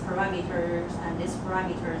considering these parameters and these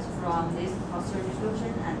parameters from this posterior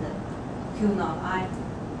distribution and the Q naught I.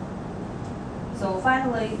 So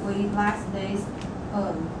finally, we let this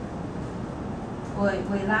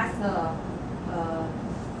we let the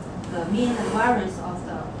mean and variance of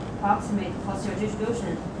the approximate posterior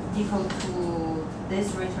distribution equal to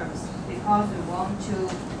these terms because we want to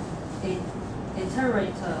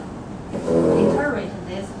iterate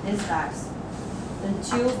these steps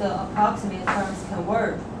until the approximate terms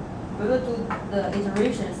converge. We will do the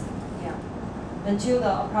iterations, until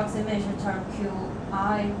the approximation term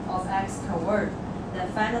Qi of x converge. Then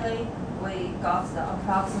finally, we got the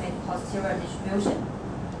approximate posterior distribution.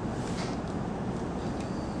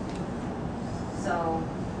 So,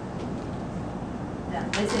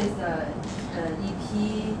 this is the EP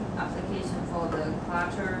application for the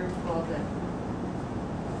clutter for the.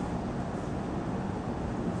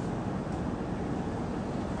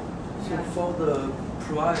 So for the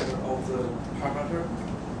provider of the parameter,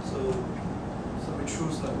 so we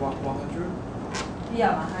choose like 100.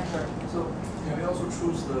 Yeah, 100. So can we also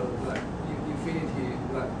choose the like infinity,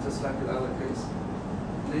 like just like in the other case?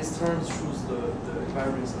 These terms choose the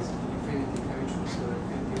variance as infinity. Can we choose the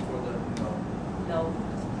infinity for the No,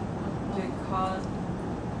 because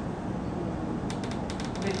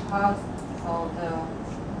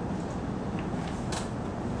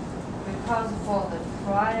for the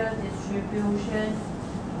prior distribution,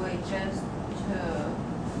 we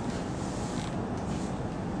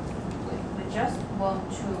just want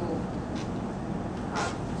to.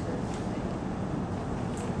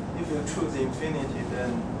 If you choose infinity,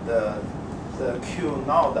 then the Q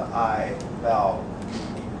naught I will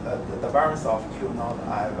the variance of Q naught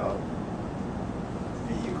I will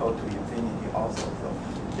be equal to infinity also. So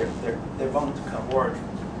they won't converge.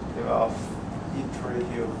 They will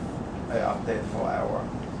iterative update forever.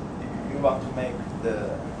 You want to make the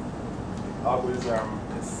algorithm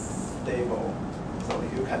stable, so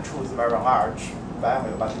you can choose very large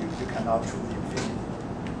value, but you cannot choose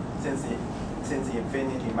infinity. Since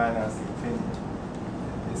infinity minus infinity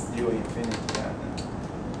is still infinity, and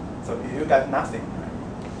so you get nothing, right?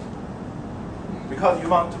 Because you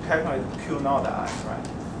want to calculate Q naught I, right?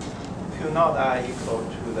 Q naught I equal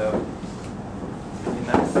to the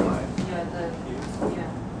next slide.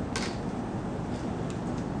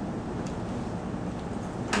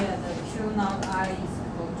 The Q naught I is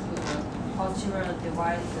equal to the posterior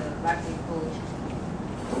divided the likelihood.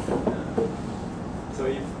 So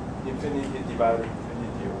if infinity divided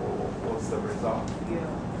infinity, what's the result?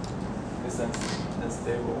 It's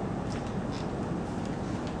unstable.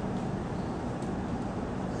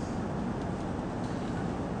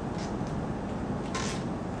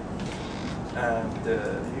 And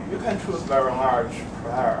you can choose very large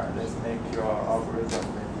prior. Let's make your algorithm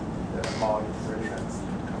maybe more iterations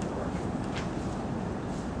converge.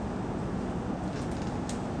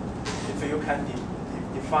 If you can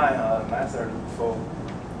define a method for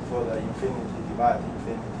the infinity divide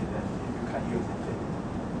infinity, then you can use infinity.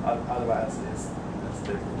 Otherwise, it's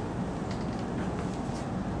unstable.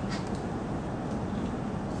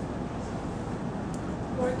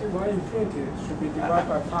 Y infinity should be divided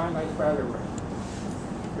by finite value,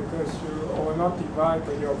 because you or not divide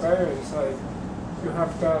by your variance. Like you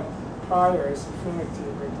have that prior is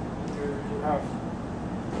infinity, but you have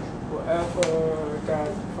whatever that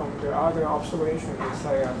from the other observation is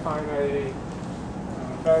like a finite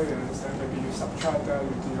variance, and maybe you subtract that, you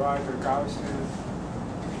divide the Gaussian.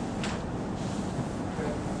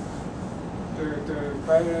 The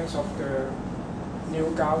variance of the new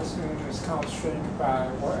Gaussian is kind of shrink by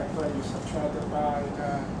whatever you subtracted by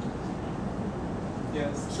that.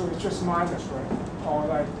 Yes. So it's just minus, right? Or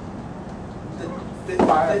like They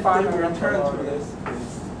finite return number to this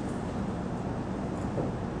case.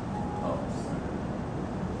 Oh, sorry.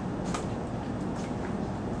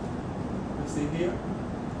 You see here?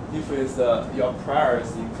 If it's your prior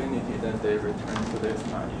is infinity, then they return to this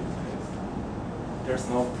naive case. There's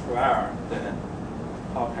no prior, then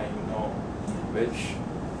how can you know which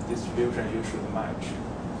distribution you should match?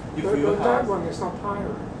 If but, you but that have one is not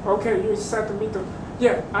prior. Okay, you set the middle.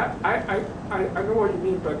 Yeah, I know what you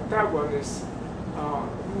mean, but that one is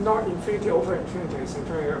not infinity over infinity, it's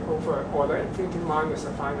infinity over, or the infinity minus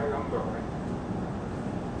a finite number, right?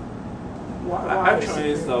 Why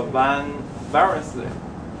actually it's the one variance.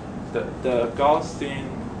 The Gaussian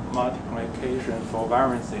multiplication for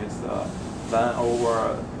variance is 1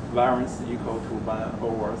 over variance equal to 1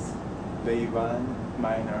 over V1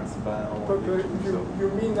 minus 1 over But V2. So you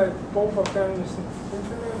mean that both of them is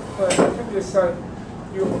infinite? But I think it's like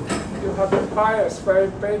you have the bias very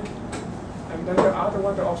big, and then the other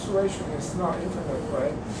one, the observation is not infinite,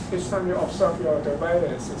 right? Each time you observe the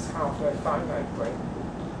variance is kind of like finite, right?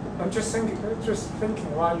 I'm just thinking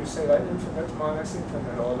why you say like infinite minus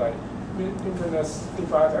infinite, or like infinite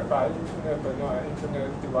divided by infinite, but not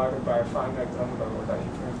infinite divided by a finite number, or like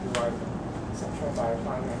infinite divided subtract by a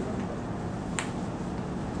finite number.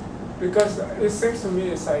 Because it seems to me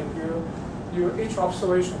it's like each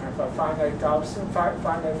observation have a finite Gaussian,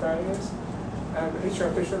 finite variance, and each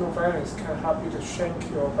additional variance can help you to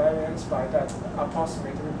shrink your variance by that,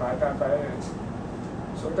 approximately by that variance.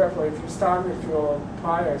 So therefore, if you start with your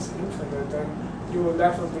prior is infinite, then you will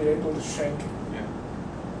never be able to shrink, yeah.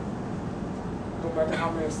 no matter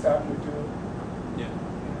how many steps you do. Yeah.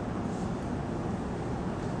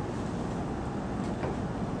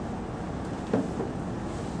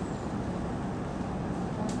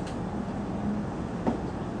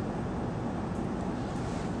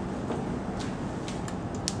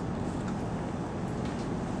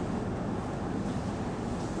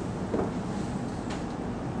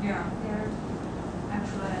 Yeah, there,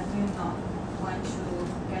 actually, I do not want to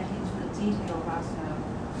get into the detail about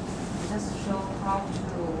just show how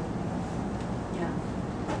to, yeah,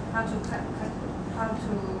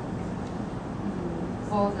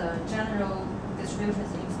 for the general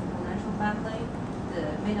distributions in exponential family, the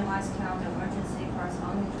minimized count emergency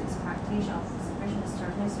corresponding to expectation of sufficient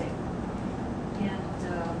statistic. And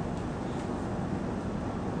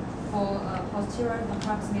for a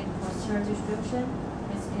approximate posterior distribution,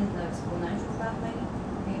 it's in the exponential family.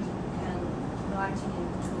 It can write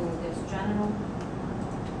into this general.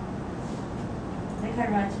 They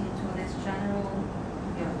can write into this general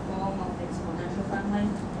form of the exponential family.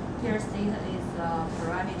 Here, theta is a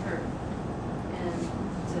parameter,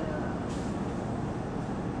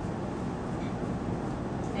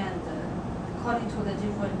 and according to the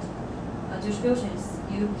different distributions,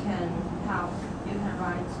 you can have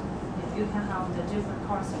the different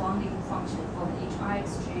corresponding function for each ix,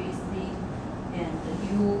 g, z, and the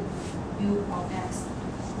u of x.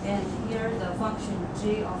 And here the function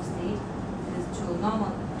g of z is to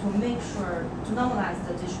normalize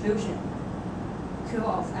the distribution q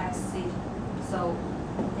of x, z. So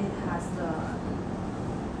it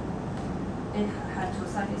had to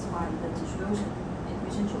satisfy the distribution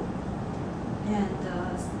equation 2. And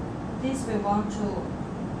this we want to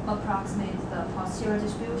approximate the posterior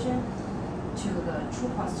distribution to the true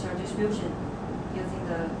posterior distribution using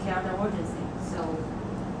the KR divergence. So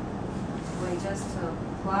we just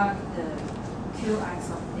plug the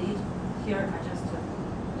qx of z. Here I just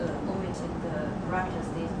omitted the parameter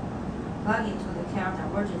z. Plug into the KR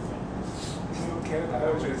divergence. KR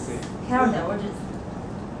divergence. KR divergence.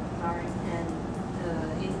 Sorry, and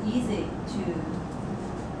it's easy to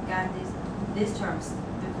get these terms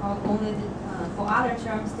because only for other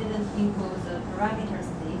terms didn't include the parameters z.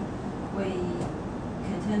 We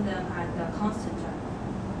contain them at the constant term.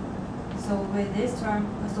 So with this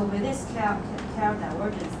KR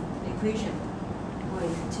divergence equation, we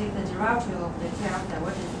take the derivative of the KR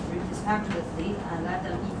divergence with respect to the z and let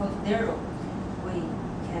them equal to 0. We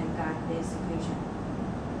can get this equation.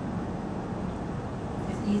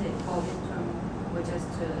 It's easy for this term we just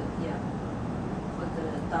put the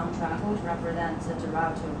down triangle to represent the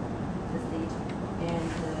derivative the state.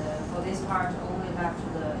 And for this part, only back to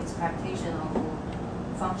the expectation of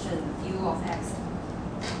function u of x.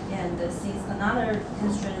 And since another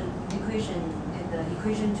constraint equation is the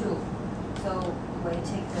equation 2, so we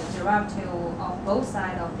take the derivative of both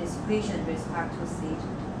sides of this equation with respect to c.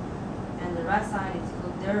 And the right side is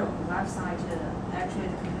equal to 0. The left side, actually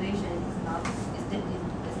the calculation is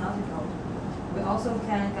not equal. We also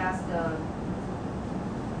can get the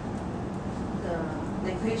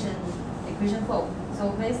equation 4. So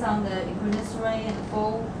based on the equation 3 and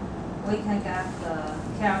 4, we can get the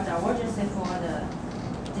Kerr divergence for the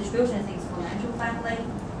distribution exponential family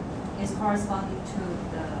is corresponding to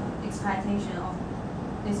the expectation of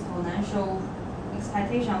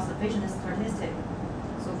sufficient statistic.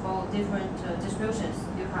 So for different distributions,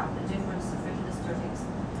 you have the different sufficient statistics.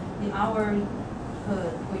 In our,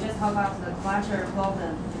 we just talk about the clutter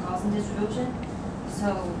problem in Gaussian distribution.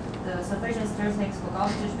 So the sufficient statistics for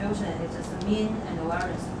Gaussian distribution is just the mean and the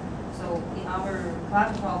variance. So in our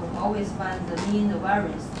clutter problem, always find the mean, the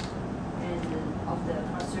variance, and of the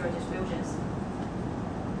cross-zero distributions.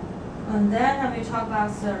 And then we talk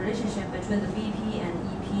about the relationship between the BP and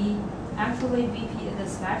EP. Actually, BP is a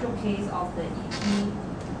special case of the EP,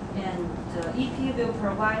 and the EP will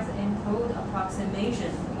provide the improved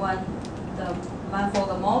approximation when for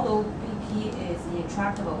the model BP is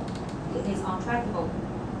intractable. It is untractable.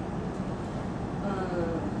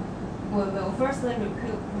 We will firstly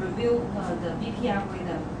review the BP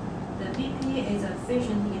algorithm. The BP is an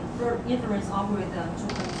efficient inference algorithm to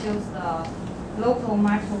compute the local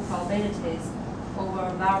micro probabilities over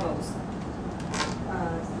variables.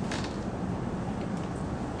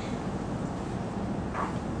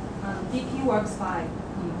 BP works by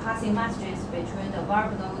passing messages between the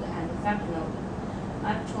variable node and the factor node.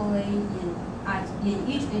 Actually, in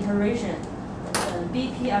each iteration, the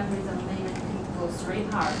BP algorithm may include 3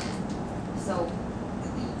 parts. So,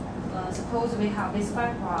 suppose we have this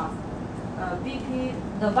fact graph. BP,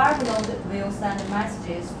 the variable node will send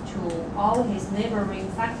messages to all his neighboring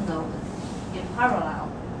factor nodes in parallel,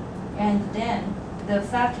 and then the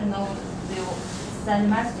factor node will send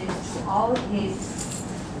messages to all his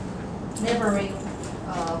neighboring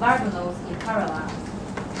variable nodes in parallel,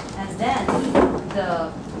 and then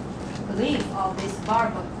the leaf of this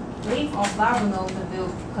variable node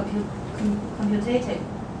will computated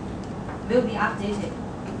will be updated.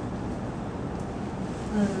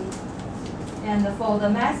 And for the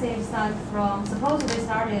message sent from, suppose we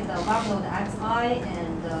started the variable node xi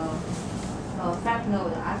and the fact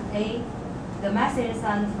node fa, the message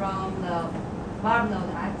sent from the variable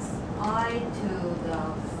node xi to the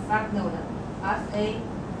fact node fa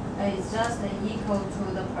is just equal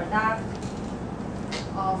to the product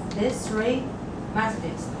of these 3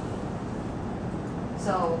 messages.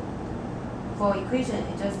 So for equation,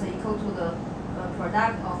 it's just equal to the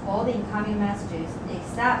product of all the incoming messages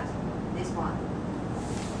except this one.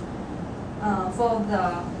 For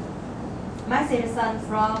the message sent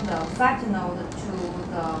from the factor node to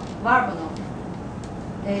the variable node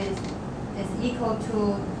is equal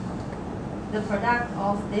to the product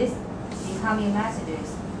of these incoming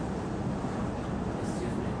messages.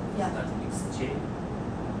 Excuse me. Yeah. Is that xj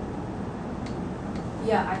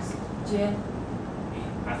Yeah, xj.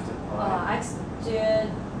 after pi? Xj.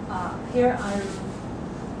 Here I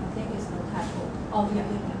think it's no typo. Oh yeah,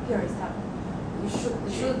 here is typo.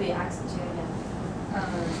 It should be xj. Yeah.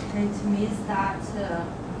 It means that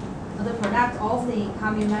the product of the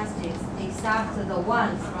incoming messages except the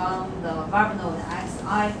one from the variable node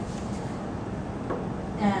xi,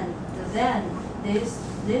 and then this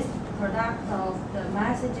product of the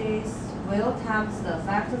messages will times the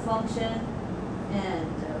factor function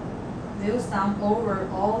and will sum over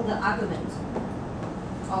all the arguments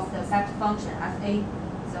of the factor function fa.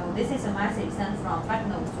 So this is a message sent from factor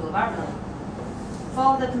node to the variable node.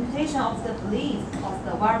 For the computation of the belief of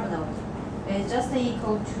the variable node, is just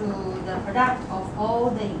equal to the product of all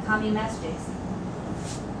the incoming messages.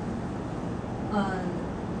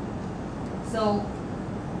 So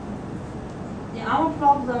in our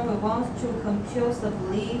problem, we want to compute the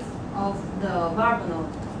belief of the variable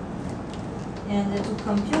node. And to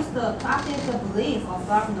update the belief of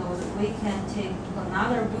variable node, we can take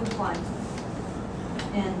another viewpoint.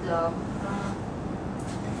 And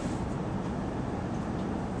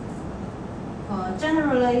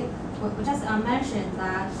generally, we just mentioned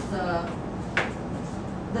that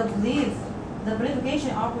the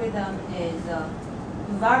belification algorithm is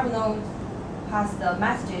variable node pass the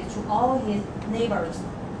messages to all his neighbors,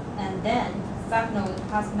 and then fact node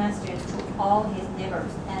pass messages to all his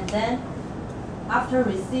neighbors, and then after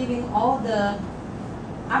receiving all the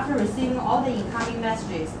incoming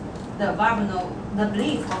messages, the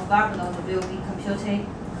belief of variable node will be computed.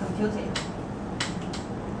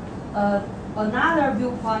 Another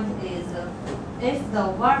viewpoint is if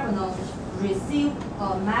the variable node receive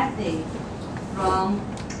a message from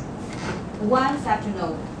one factor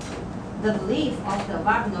node, the belief of the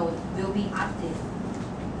variable node will be active.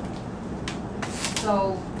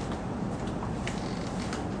 So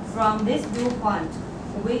from this viewpoint,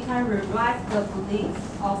 we can rewrite the belief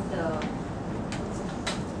of the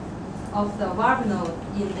variable node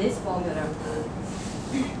in this formula.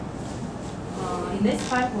 In this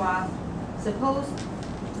pie graph, suppose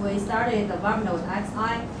we started the variable node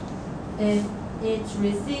xi. If it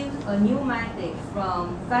receives a new message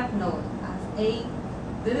from factor node fa, we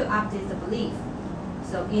will update the belief.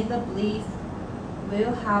 So in the belief,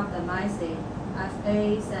 we'll have the message fa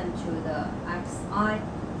sent to the xi,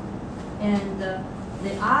 and the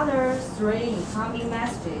other three incoming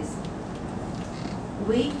messages,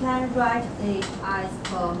 we can write it as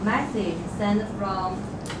a message sent from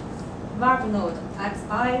variable node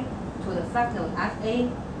xi to the factor node fa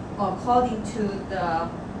according to the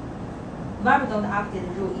variable node update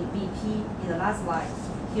rule in BP in the last slide.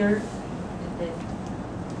 Here it is.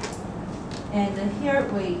 And here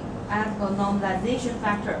we add a normalization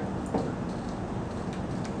factor.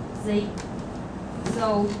 See?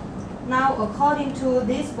 So now according to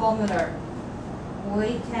this formula,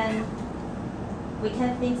 we can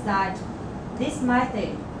think that this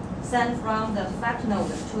method sent from the factor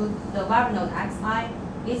node to the variable node xi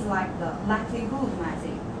is like the likelihood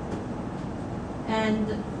method.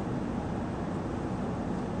 And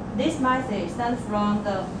this message sent from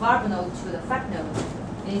the variable node to the factor node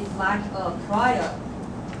is like a prior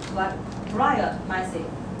message.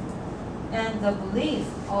 And the belief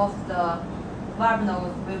of the variable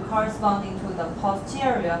node will corresponding to the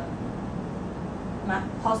posterior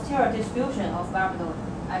distribution of variable node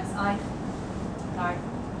xi. Right.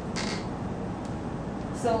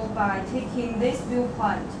 So by taking this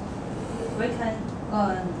viewpoint, we can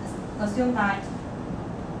assume that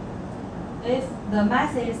if the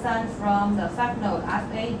message sent from the factor node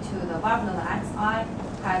fa to the variable node xi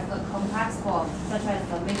has a complex form, such as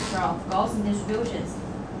the mixture of Gaussian distributions,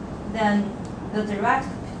 then the direct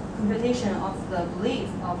computation of the belief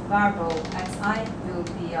of variable xi will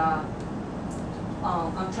be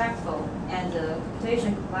untrackable, and the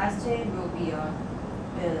computation complexity will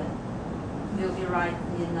be right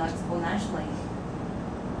in exponentially.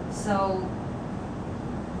 So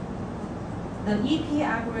the EP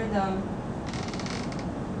algorithm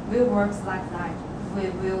will work like that. We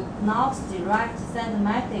will not direct send a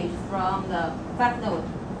message from the factor node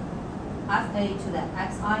fa to the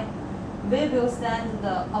xi. We will send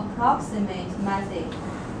the approximate message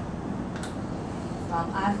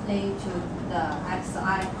from fa to the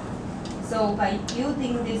xi. So by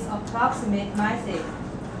using this approximate message,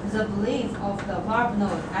 the belief of the variable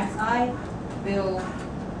node xi will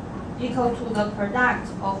equal to the product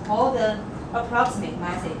of all the approximate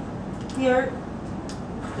message. Here,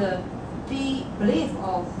 the belief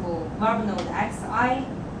of variable node xi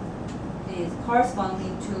is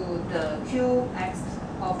corresponding to the qx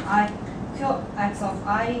of i. Qx of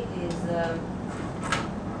I is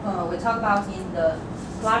we talk about in the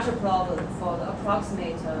clutter problem for the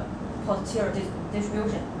approximate posterior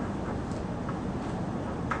distribution.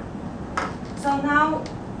 So now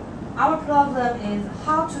our problem is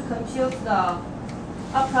how to compute the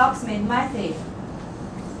approximate message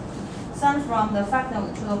sent from the factor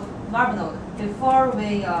node to the variable node before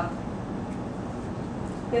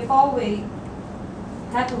we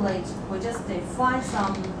calculate. We just define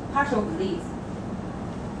some partial belief.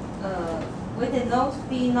 We denote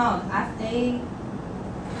B naught fa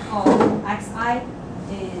of xi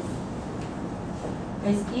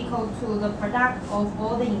is equal to the product of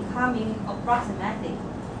all the incoming approximate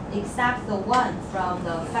except the one from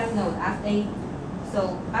the factor node fa.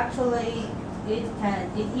 So actually it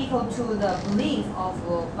equal to the belief of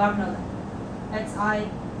variable node xi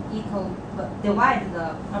divide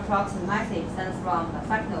the approximate message sent from the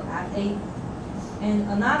factor node fa. And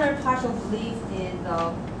another partial belief is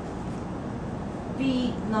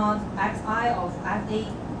B naught xi of fa.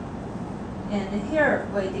 And here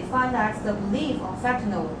we define that the belief of factor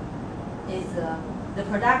node is the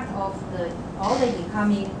product of all the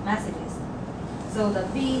incoming messages. So the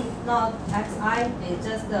B naught xi is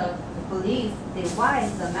just the belief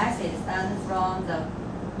divides the message sent from the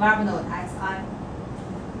variable node xi.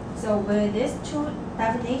 So with these two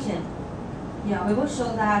definitions, we will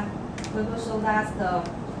show that the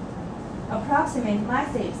approximate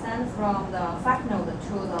message sent from the fact node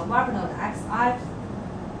to the verb node xi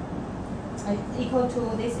is equal to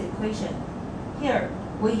this equation. Here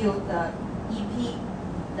we use the EP.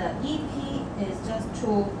 The EP is just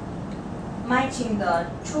to matching the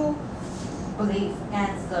true belief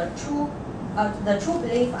and the true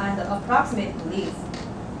belief and the approximate belief.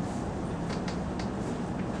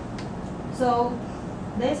 So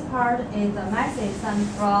this part is the message sent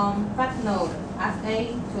from fact node FA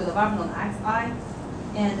to the verb node XI,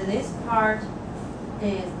 and this part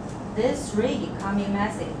is this 3 incoming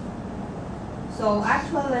message. So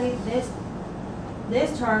actually this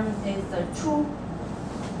term is the true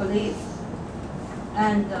belief,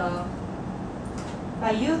 and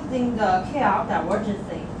by using the KL divergence,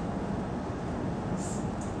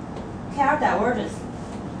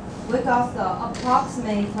 we got the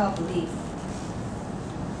approximate belief.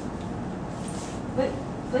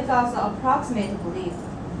 We got the approximate belief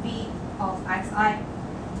B of xi.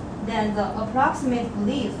 Then the approximate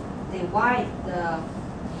belief divide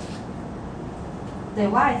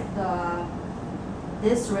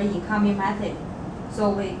this 3 incoming message. So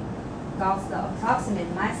we got the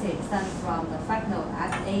approximate message sent from the fact node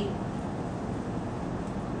as A.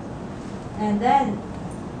 And then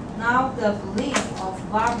now the belief of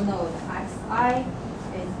verb node xi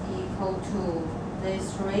is equal to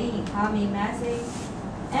this 3 incoming message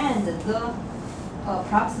and the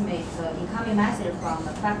approximate incoming message from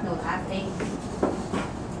the fact node as A.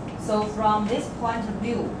 So from this point of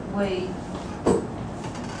view, we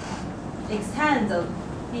extend the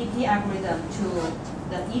BP algorithm to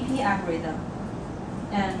the EP algorithm,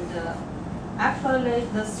 and actually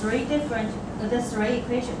the three equations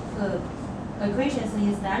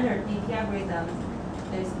in standard BP algorithm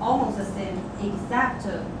is almost the same, except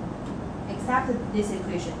this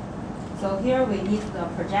equation. So here we need the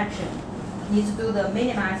projection, need to do the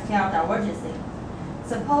minimized KL divergence.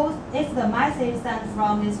 Suppose if the message sent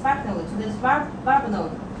from this fact node to this verb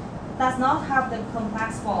node does not have the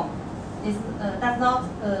complex form, it's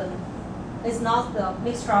not the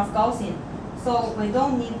mixture of Gaussian, so we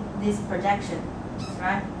don't need this projection,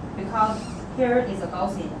 right? Because here is a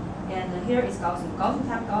Gaussian and here is Gaussian. Gaussian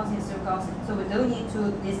times Gaussian is still Gaussian, so we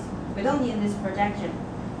don't need this projection.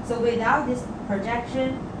 So without this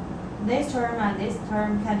projection, this term and this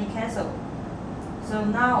term can be cancelled. So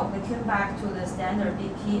now we come back to the standard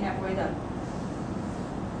BP algorithm.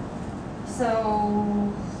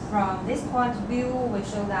 So from this point of view, we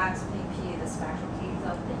show that BP is the special case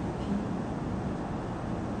of the EP.